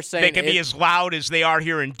after saying they can be as loud as they are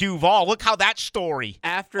here in Duval. Look how that story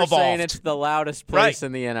evolved. Saying it's the loudest place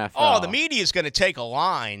in the NFL. Oh, the media is going to take a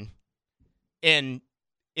line and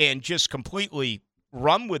just completely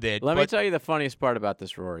run with it. Let me tell you the funniest part about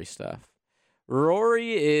this Rory stuff.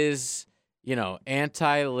 Rory is,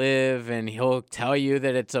 anti-live, and he'll tell you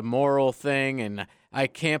that it's a moral thing, and I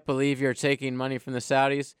can't believe you're taking money from the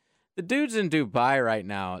Saudis. The dude's in Dubai right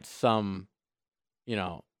now at some,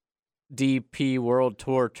 DP World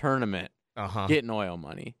Tour tournament getting oil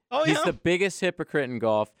money. Oh, He's the biggest hypocrite in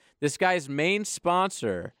golf. This guy's main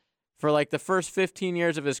sponsor for, the first 15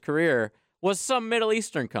 years of his career was some Middle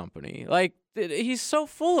Eastern company. He's so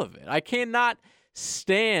full of it. I cannot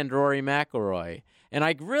stand Rory McIlroy. And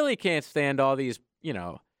I really can't stand all these,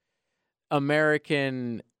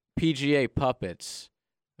 American PGA puppets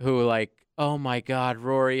who oh my God,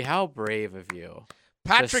 Rory, how brave of you.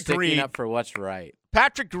 Patrick Reed Reed up for what's right.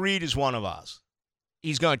 Patrick Reed is one of us.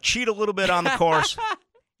 He's going to cheat a little bit on the course.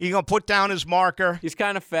 He's going to put down his marker. He's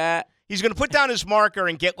kind of fat. He's going to put down his marker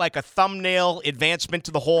and get a thumbnail advancement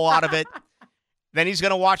to the hole out of it. Then he's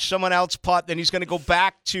going to watch someone else putt. Then he's going to go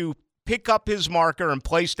back to pick up his marker and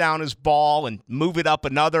place down his ball and move it up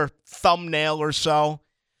another thumbnail or so.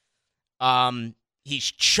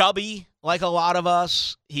 He's chubby like a lot of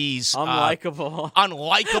us. He's unlikable.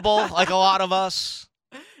 Unlikable like a lot of us.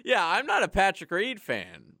 Yeah, I'm not a Patrick Reed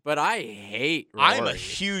fan, but I hate Rory. I'm a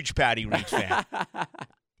huge Patty Reed fan.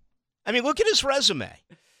 I mean, look at his resume.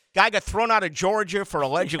 Guy got thrown out of Georgia for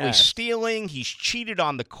allegedly stealing. He's cheated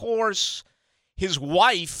on the course. His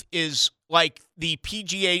wife is the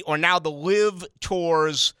PGA, or now the Live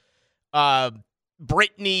Tour's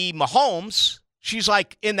Brittany Mahomes. She's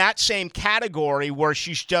in that same category where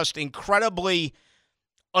she's just incredibly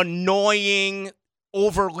annoying,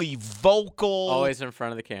 overly vocal. Always in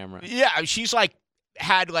front of the camera. Yeah, she's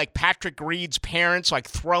had Patrick Reed's parents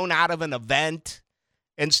thrown out of an event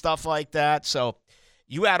and stuff like that. So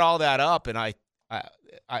you add all that up, and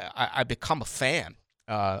I become a fan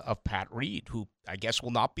of Pat Reed, who I guess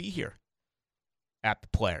will not be here at the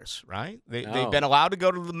Players, right? They've been allowed to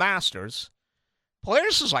go to the Masters.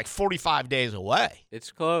 Players is 45 days away.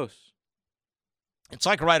 It's close. It's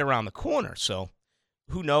right around the corner, so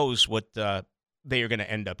who knows what they are going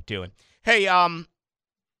to end up doing. Hey, I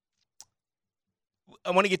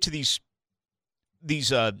want to get to these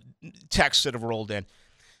texts that have rolled in.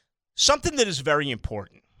 Something that is very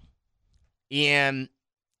important. And,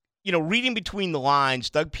 reading between the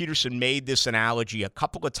lines, Doug Peterson made this analogy a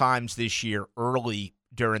couple of times this year early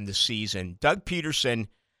during the season. Doug Peterson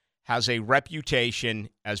has a reputation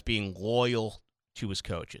as being loyal to his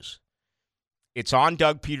coaches. It's on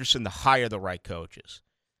Doug Peterson to hire the right coaches.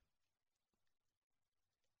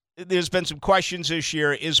 There's been some questions this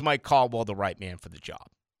year. Is Mike Caldwell the right man for the job?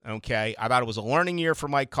 Okay, I thought it was a learning year for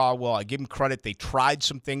Mike Caldwell. I give him credit. They tried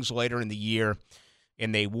some things later in the year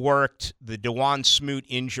and they worked. The DeJuan Smoot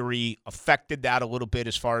injury affected that a little bit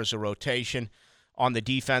as far as the rotation on the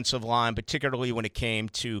defensive line, particularly when it came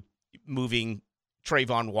to moving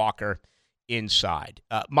Trayvon Walker inside.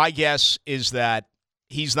 My guess is that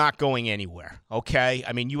he's not going anywhere, okay?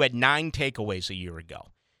 I mean, you had 9 takeaways a year ago.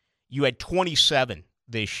 You had 27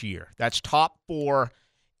 this year. That's top 4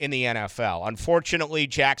 in the NFL. Unfortunately,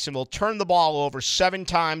 Jacksonville turned the ball over 7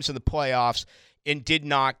 times in the playoffs and did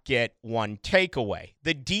not get 1 takeaway.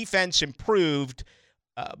 The defense improved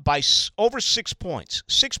by over 6 points,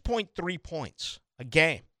 6.3 points a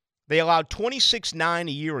game. They allowed 26.9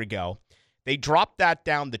 a year ago. They dropped that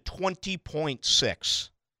down to 20.6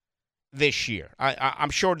 this year. I'm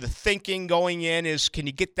sure the thinking going in is, can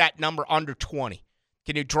you get that number under 20?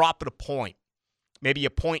 Can you drop it a point? Maybe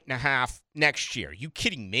 1.5 points next year. You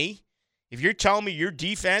kidding me? If you're telling me your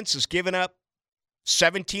defense is giving up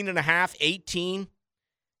 17.5, 18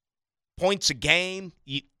 points a game,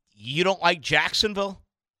 you don't like Jacksonville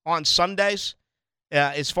on Sundays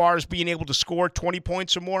as far as being able to score 20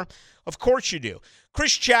 points or more? Of course you do.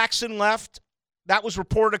 Chris Jackson left. That was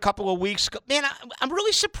reported a couple of weeks ago. Man, I'm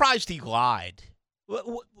really surprised he lied.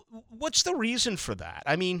 What's the reason for that?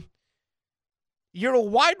 I mean, you're a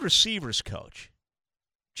wide receivers coach.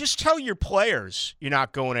 Just tell your players you're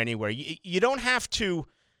not going anywhere. You don't have to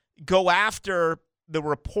go after the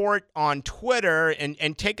report on Twitter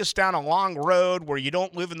and take us down a long road where you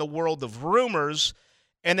don't live in the world of rumors,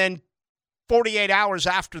 and then 48 hours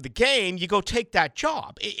after the game, you go take that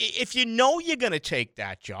job. If you know you're going to take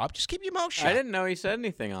that job, just keep your mouth shut. I didn't know he said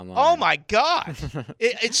anything online. Oh, my God.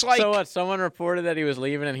 It's like... So what, someone reported that he was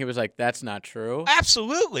leaving and he was like, that's not true?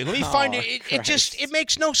 Absolutely. Let me find it. It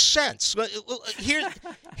makes no sense.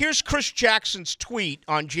 Here's Chris Jackson's tweet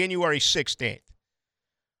on January 16th.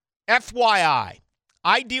 FYI,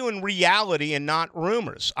 I deal in reality and not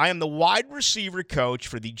rumors. I am the wide receiver coach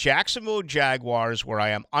for the Jacksonville Jaguars, where I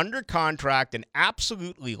am under contract and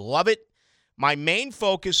absolutely love it. My main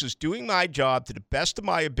focus is doing my job to the best of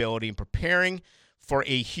my ability and preparing for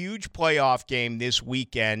a huge playoff game this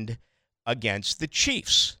weekend against the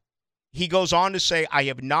Chiefs. He goes on to say, I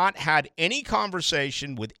have not had any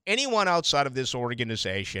conversation with anyone outside of this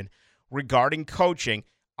organization regarding coaching.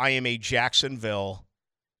 I am a Jacksonville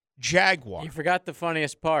Jaguar. You forgot the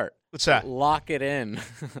funniest part. What's that? Lock it in.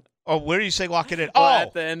 Oh, where do you say lock it in? Well,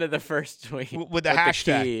 at the end of the first tweet. With the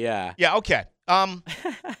hashtag. The key, yeah. Yeah, okay. I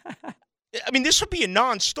mean, this would be a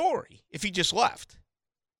non-story if he just left.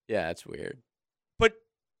 Yeah, that's weird. But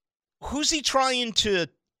who's he trying to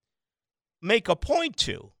make a point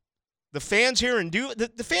to? The fans here in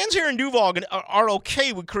Duval are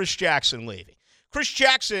okay with Chris Jackson leaving. Chris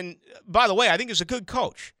Jackson, by the way, I think is a good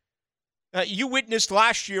coach. You witnessed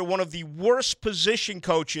last year one of the worst position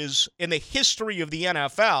coaches in the history of the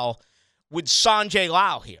NFL with Sanjay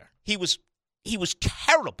Lal here. He was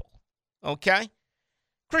terrible, okay?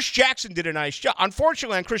 Chris Jackson did a nice job.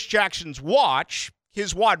 Unfortunately, on Chris Jackson's watch,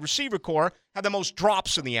 his wide receiver core had the most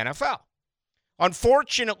drops in the NFL.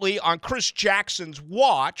 Unfortunately, on Chris Jackson's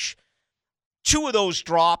watch, 2 of those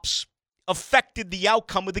drops affected the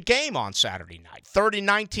outcome of the game on Saturday night. 3rd and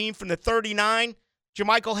 19 from the 39.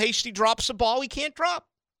 Jermichael Hasty drops the ball he can't drop.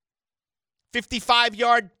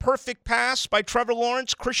 55-yard perfect pass by Trevor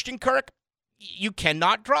Lawrence, Christian Kirk, you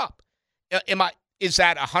cannot drop. Is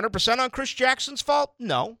that 100% on Chris Jackson's fault?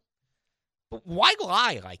 No. But why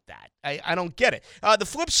lie like that? I don't get it. The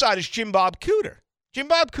flip side is Jim Bob Cooter. Jim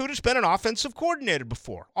Bob Cooter's been an offensive coordinator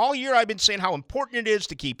before. All year I've been saying how important it is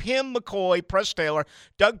to keep him, McCoy, Press Taylor,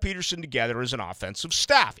 Doug Peterson together as an offensive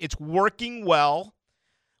staff. It's working well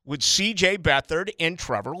with C.J. Beathard and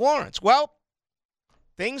Trevor Lawrence. Well,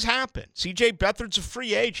 things happen. C.J. Beathard's a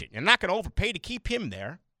free agent. You're not going to overpay to keep him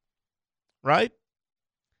there, right?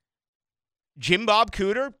 Jim Bob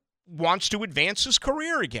Cooter wants to advance his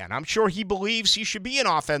career again. I'm sure he believes he should be an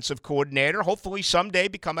offensive coordinator, hopefully someday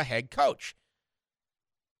become a head coach.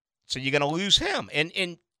 So you're going to lose him.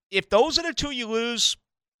 And if those are the 2 you lose,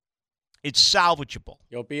 it's salvageable.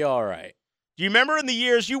 You'll be all right. Do you remember in the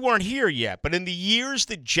years, you weren't here yet, but in the years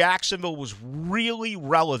that Jacksonville was really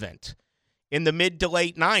relevant in the mid to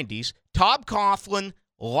late 90s, Todd Coughlin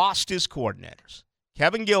lost his coordinators.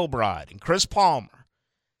 Kevin Gilbride and Chris Palmer,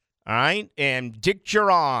 all right, and Dick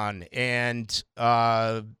Duran, and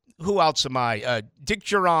who else am I? Dick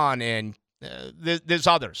Duran, and there's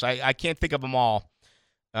others. I can't think of them all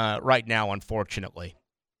right now, unfortunately.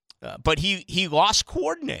 But he lost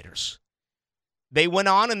coordinators. They went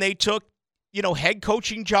on and they took head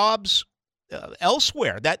coaching jobs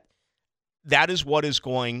elsewhere. That is what is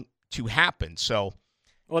going to happen. So,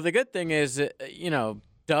 well, the good thing is,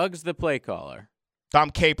 Doug's the play caller. Tom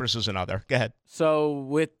Capers is another. Go ahead. So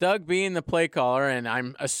with Doug being the play caller, and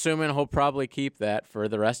I'm assuming he'll probably keep that for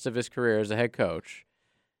the rest of his career as a head coach,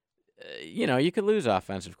 you could lose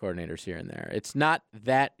offensive coordinators here and there. It's not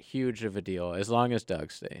that huge of a deal as long as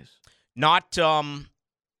Doug stays. Not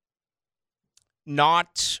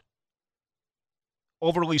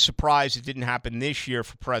overly surprised it didn't happen this year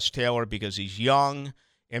for Press Taylor because he's young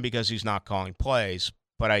and because he's not calling plays.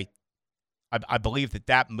 But I believe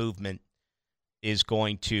that movement is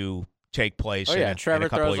going to take place. Oh, yeah. in Trevor a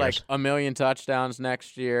couple throws of years. like 1 million touchdowns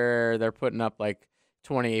next year. They're putting up like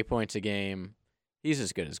 28 points a game. He's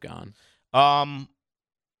as good as gone. I'd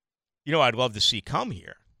love to see come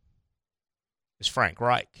here is Frank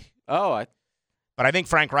Reich. Oh, But I think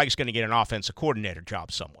Frank Reich's going to get an offensive coordinator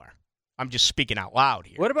job somewhere. I'm just speaking out loud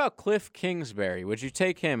here. what about Cliff Kingsbury? Would you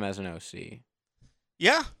take him as an OC?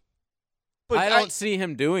 Yeah. But I don't see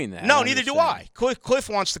him doing that. No, I'm neither just do saying. I. Cliff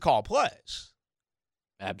wants to call plays.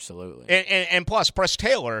 Absolutely. And plus, Press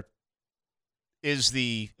Taylor is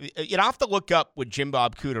I have to look up what Jim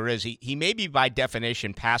Bob Cooter is. He may be, by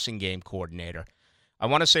definition, passing game coordinator. I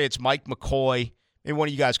want to say it's Mike McCoy. Maybe one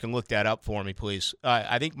of you guys can look that up for me, please.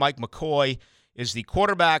 I think Mike McCoy is the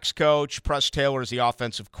quarterback's coach. Press Taylor is the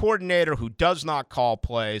offensive coordinator who does not call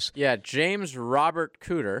plays. Yeah, James Robert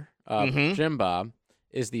Cooter, Jim Bob,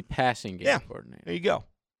 is the passing game coordinator. There you go.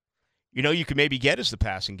 You could maybe get as the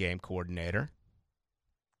passing game coordinator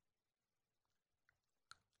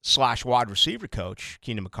 / wide receiver coach,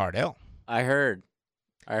 Keenan McCardell. I heard.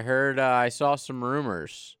 I saw some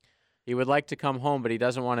rumors. He would like to come home, but he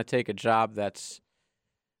doesn't want to take a job that's,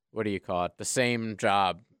 what do you call it, the same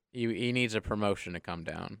job. He needs a promotion to come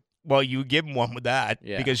down. Well, you give him one with that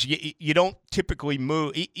because you don't typically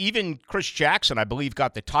move. Even Chris Jackson, I believe,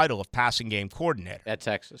 got the title of passing game coordinator At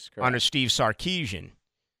Texas, correct. under Steve Sarkisian.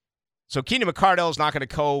 So Keenan McCardell is not going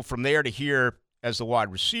to go from there to here as the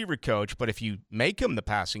wide receiver coach, but if you make him the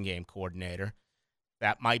passing game coordinator,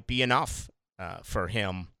 that might be enough for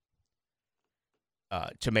him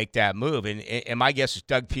to make that move. And my guess is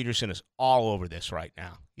Doug Peterson is all over this right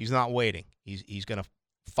now. He's not waiting. He's going to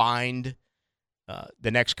find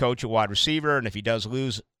the next coach at wide receiver, and if he does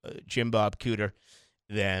lose Jim Bob Cooter,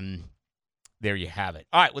 then there you have it.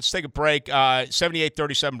 All right, let's take a break.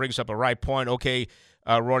 78-37 brings up a right point. Okay,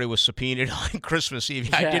 Rory was subpoenaed on Christmas Eve.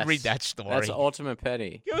 Yes, I did read that story. That's ultimate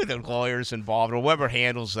petty. Give the lawyers involved, or whoever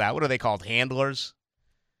handles that. What are they called? Handlers?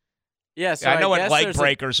 Yeah, so I know what guess leg there's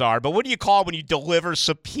breakers are, but what do you call when you deliver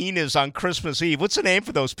subpoenas on Christmas Eve? What's the name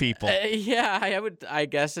for those people? I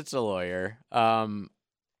guess it's a lawyer.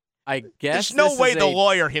 I guess There's no this way is the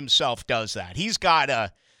lawyer himself does that. He's got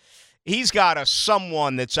a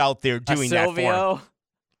someone that's out there doing that for him.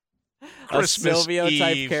 Christmas a Silvio Eve.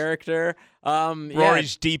 type character.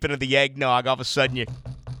 Rory's deep into the eggnog. All of a sudden,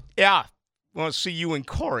 want to see you in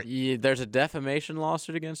court. There's a defamation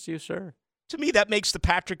lawsuit against you, sir. To me, that makes the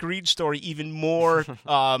Patrick Reed story even more,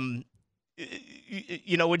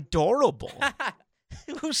 adorable.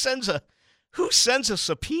 Who sends a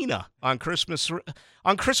subpoena on Christmas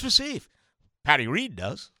Eve? Patty Reed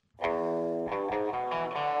does.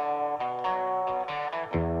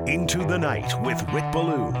 Into the Night with Rick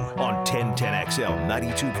Ballou on 1010XL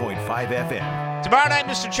 92.5 FM. Tomorrow night,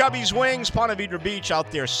 Mr. Chubby's Wings, Ponte Vedra Beach,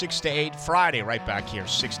 out there 6 to 8. Friday, right back here,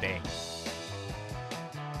 6 to 8.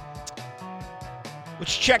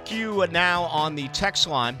 Let's check you now on the text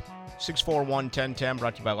line, 641-1010,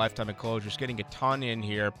 brought to you by Lifetime Enclosures. Getting a ton in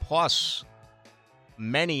here, plus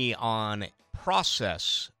many on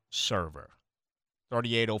process server.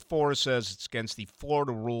 3804 says it's against the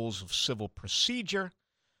Florida rules of civil procedure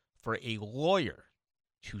for a lawyer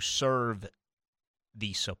to serve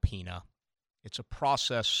the subpoena. It's a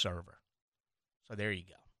process server. So there you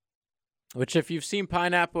go. Which, if you've seen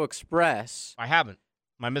Pineapple Express, I haven't.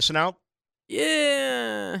 Am I missing out?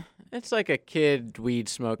 yeah, it's like a kid weed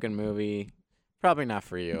smoking movie. Probably not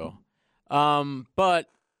for you. But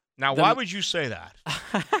Now, why would you say that?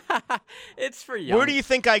 it's for young. Where do you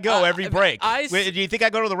think I go every break? Do you think I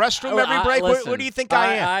go to the restroom every break? Where do you think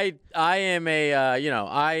I am? I am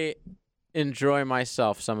I enjoy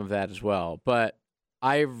myself some of that as well. But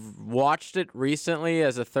I've watched it recently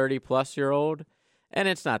as a 30-plus-year-old, and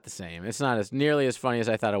it's not the same. It's not as nearly as funny as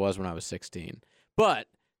I thought it was when I was 16. But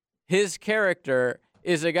his character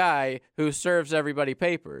is a guy who serves everybody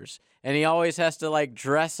papers, and he always has to,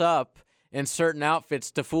 dress up in certain outfits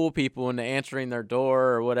to fool people into answering their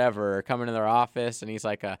door or whatever, or coming to their office, and he's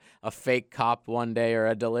like a fake cop one day or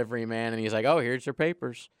a delivery man, and he's like, oh, here's your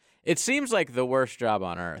papers. It seems like the worst job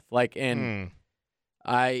on earth.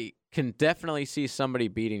 I can definitely see somebody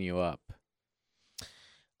beating you up.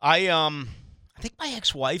 I I think my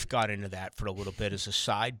ex-wife got into that for a little bit as a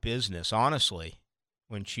side business, honestly,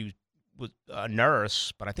 when she was a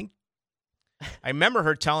nurse. But I remember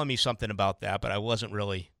her telling me something about that, but I wasn't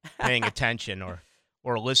really paying attention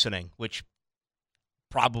or listening, which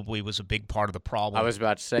probably was a big part of the problem. I was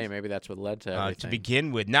about to say, maybe that's what led to everything. To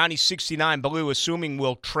begin with. 9069 Blue, assuming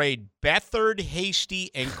we'll trade Beathard, Hasty,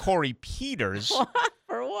 and Corey Peters.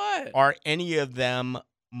 For what? Are any of them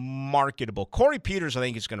marketable? Corey Peters, I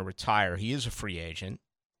think, is going to retire. He is a free agent.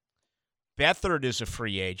 Beathard is a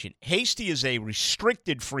free agent. Hasty is a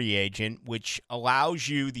restricted free agent, which allows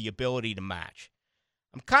you the ability to match.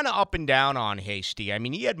 I'm kind of up and down on Hasty. I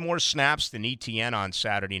mean, he had more snaps than ETN on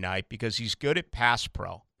Saturday night because he's good at pass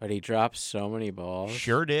pro. But he dropped so many balls.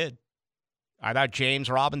 Sure did. I thought James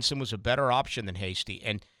Robinson was a better option than Hasty.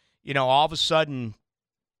 And, all of a sudden,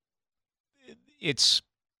 it's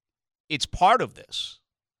part of this.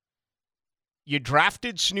 You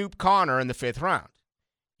drafted Snoop Connor in the 5th round.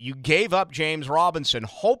 You gave up James Robinson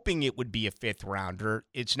hoping it would be a 5th rounder.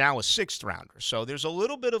 It's now a 6th rounder. So there's a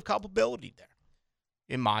little bit of culpability there,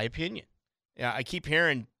 in my opinion. Yeah, I keep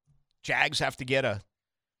hearing Jags have to get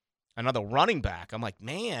another running back. I'm like,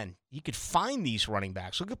 man, you could find these running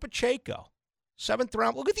backs. Look at Pacheco. 7th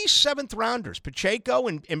round. Look at these 7th rounders. Pacheco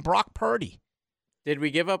and Brock Purdy. Did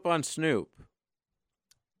we give up on Snoop?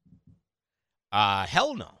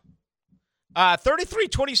 Hell no.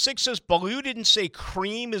 3326 says Baloo didn't say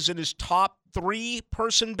Cream is in his top 3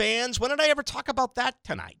 person bands. When did I ever talk about that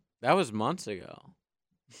tonight? That was months ago.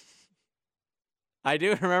 I do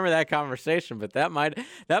remember that conversation, but that might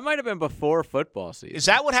have been before football season. Is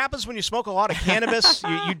that what happens when you smoke a lot of cannabis?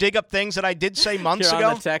 you dig up things that I did say months you're ago?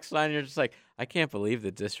 On the text line, you're just like, I can't believe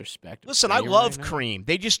the disrespect. Listen, I love Cream.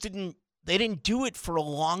 They just didn't do it for a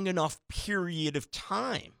long enough period of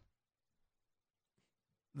time.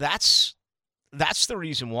 That's the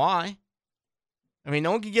reason why. I mean,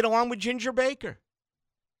 no one can get along with Ginger Baker.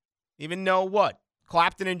 Even though what?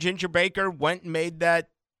 Clapton and Ginger Baker went and made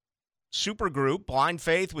that super group, Blind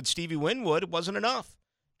Faith, with Stevie Winwood. It wasn't enough.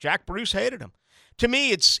 Jack Bruce hated him. To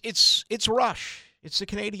me, it's Rush. It's the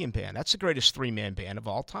Canadian band. That's the greatest 3-man band of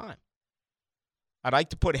all time. I'd like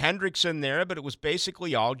to put Hendrix in there, but it was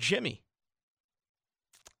basically all Jimmy.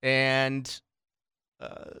 And,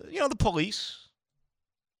 the Police.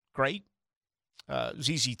 Great.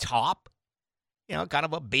 ZZ Top, kind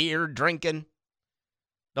of a beer drinking,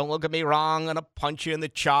 don't look at me wrong, I'm going to punch you in the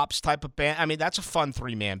chops type of band. I mean, that's a fun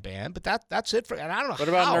 3-man band, but that's it for, and I don't know What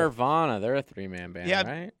about Nirvana? They're a 3-man band,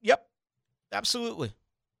 right? Yep. Absolutely.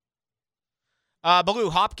 Baloo,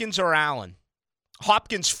 Hopkins or Allen?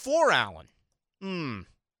 Hopkins for Allen. Man,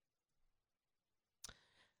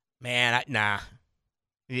 nah.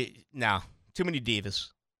 No. Too many divas.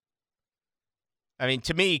 I mean,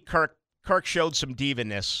 to me, Kirk showed some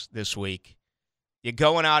diva-ness this week. You're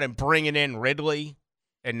going out and bringing in Ridley,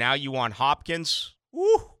 and now you want Hopkins?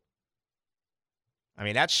 Woo! I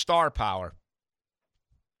mean, that's star power.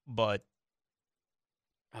 But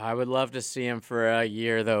I would love to see him for a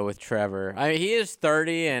year, though, with Trevor. I mean, he is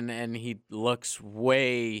 30, and he looks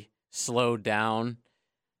way slowed down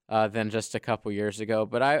than just a couple years ago.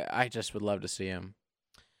 But I just would love to see him.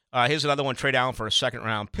 Here's another one. Trade Allen for a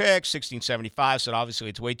 2nd-round pick. 1675 said, obviously,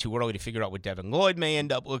 it's way too early to figure out what Devin Lloyd may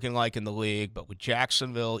end up looking like in the league. But with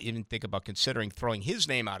Jacksonville, even think about considering throwing his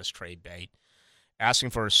name out as trade bait. Asking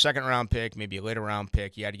for a 2nd-round pick, maybe a later-round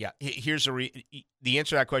pick. Yada, yada. Here's the answer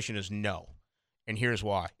to that question is no. And here's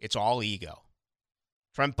why. It's all ego.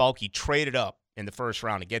 Trent Baalke traded up in the 1st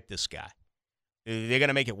round to get this guy. They're going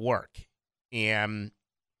to make it work. And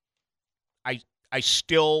I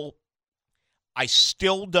still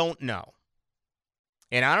don't know,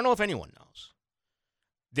 and I don't know if anyone knows,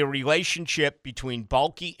 the relationship between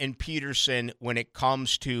Baalke and Peterson when it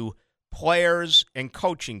comes to players and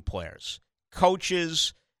coaching players,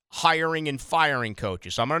 coaches hiring and firing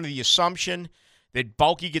coaches. I'm under the assumption that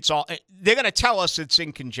Baalke gets all – they're going to tell us it's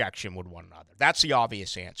in conjunction with one another. That's the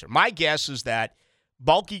obvious answer. My guess is that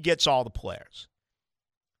Baalke gets all the players.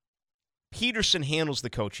 Peterson handles the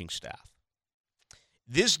coaching staff.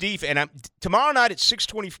 This defense, and tomorrow night at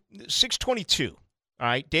 6:22, all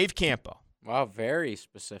right, Dave Campo. Wow, very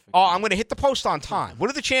specific. Oh, I'm going to hit the post on time. What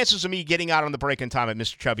are the chances of me getting out on the break in time at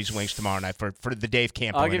Mr. Chubby's Wings tomorrow night for the Dave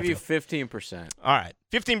Campo I'll give interview? you 15%. All right,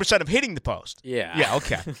 15% of hitting the post. Yeah. Yeah,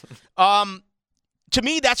 okay. To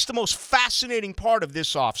me, that's the most fascinating part of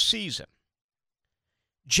this offseason.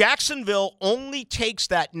 Jacksonville only takes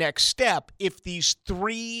that next step if these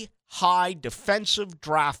 3 high defensive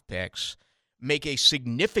draft picks make a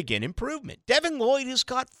significant improvement. Devin Lloyd has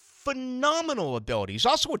got phenomenal ability. He's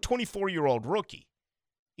also a 24-year-old rookie.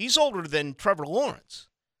 He's older than Trevor Lawrence.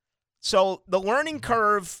 So the learning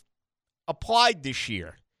curve applied this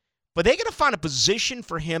year, but they got to find a position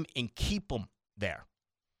for him and keep him there.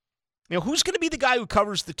 Who's going to be the guy who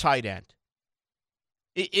covers the tight end?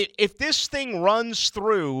 If this thing runs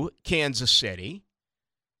through Kansas City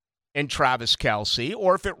and Travis Kelce,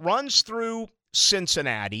 or if it runs through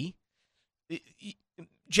Cincinnati,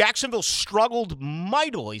 Jacksonville struggled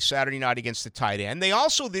mightily Saturday night against the tight end. They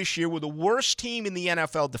also this year were the worst team in the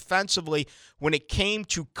NFL defensively when it came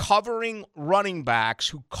to covering running backs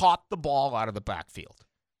who caught the ball out of the backfield.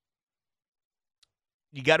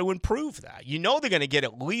 You got to improve that. They're going to get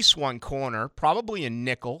at least one corner, probably a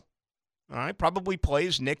nickel. All right, probably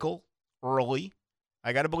plays nickel early.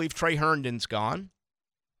 I got to believe Trey Herndon's gone.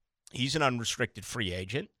 He's an unrestricted free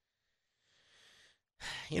agent.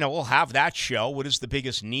 We'll have that show. What is the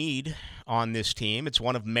biggest need on this team? It's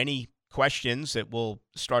one of many questions that will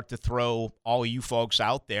start to throw all of you folks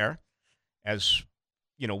out there as,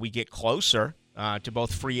 we get closer to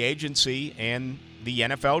both free agency and the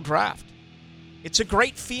NFL draft. It's a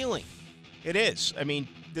great feeling. It is.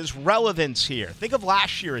 There's relevance here. Think of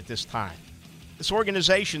last year at this time. This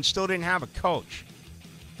organization still didn't have a coach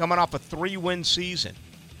coming off a 3-win season.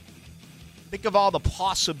 Think of all the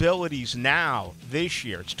possibilities now this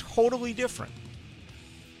year. It's totally different.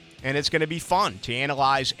 And it's going to be fun to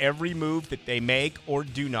analyze every move that they make or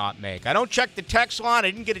do not make. I don't check the text line.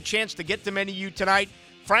 I didn't get a chance to get to many of you tonight.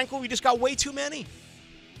 Frankly, we just got way too many.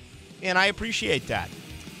 And I appreciate that.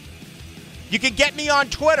 You can get me on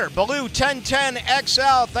Twitter,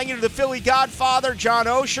 Baloo1010XL. Thank you to the Philly Godfather, John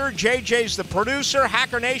Osher. JJ's the producer.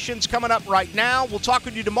 Hacker Nation's coming up right now. We'll talk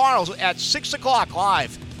with you tomorrow at 6 o'clock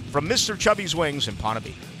live from Mr. Chubby's Wings in Ponte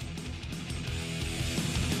Vedra.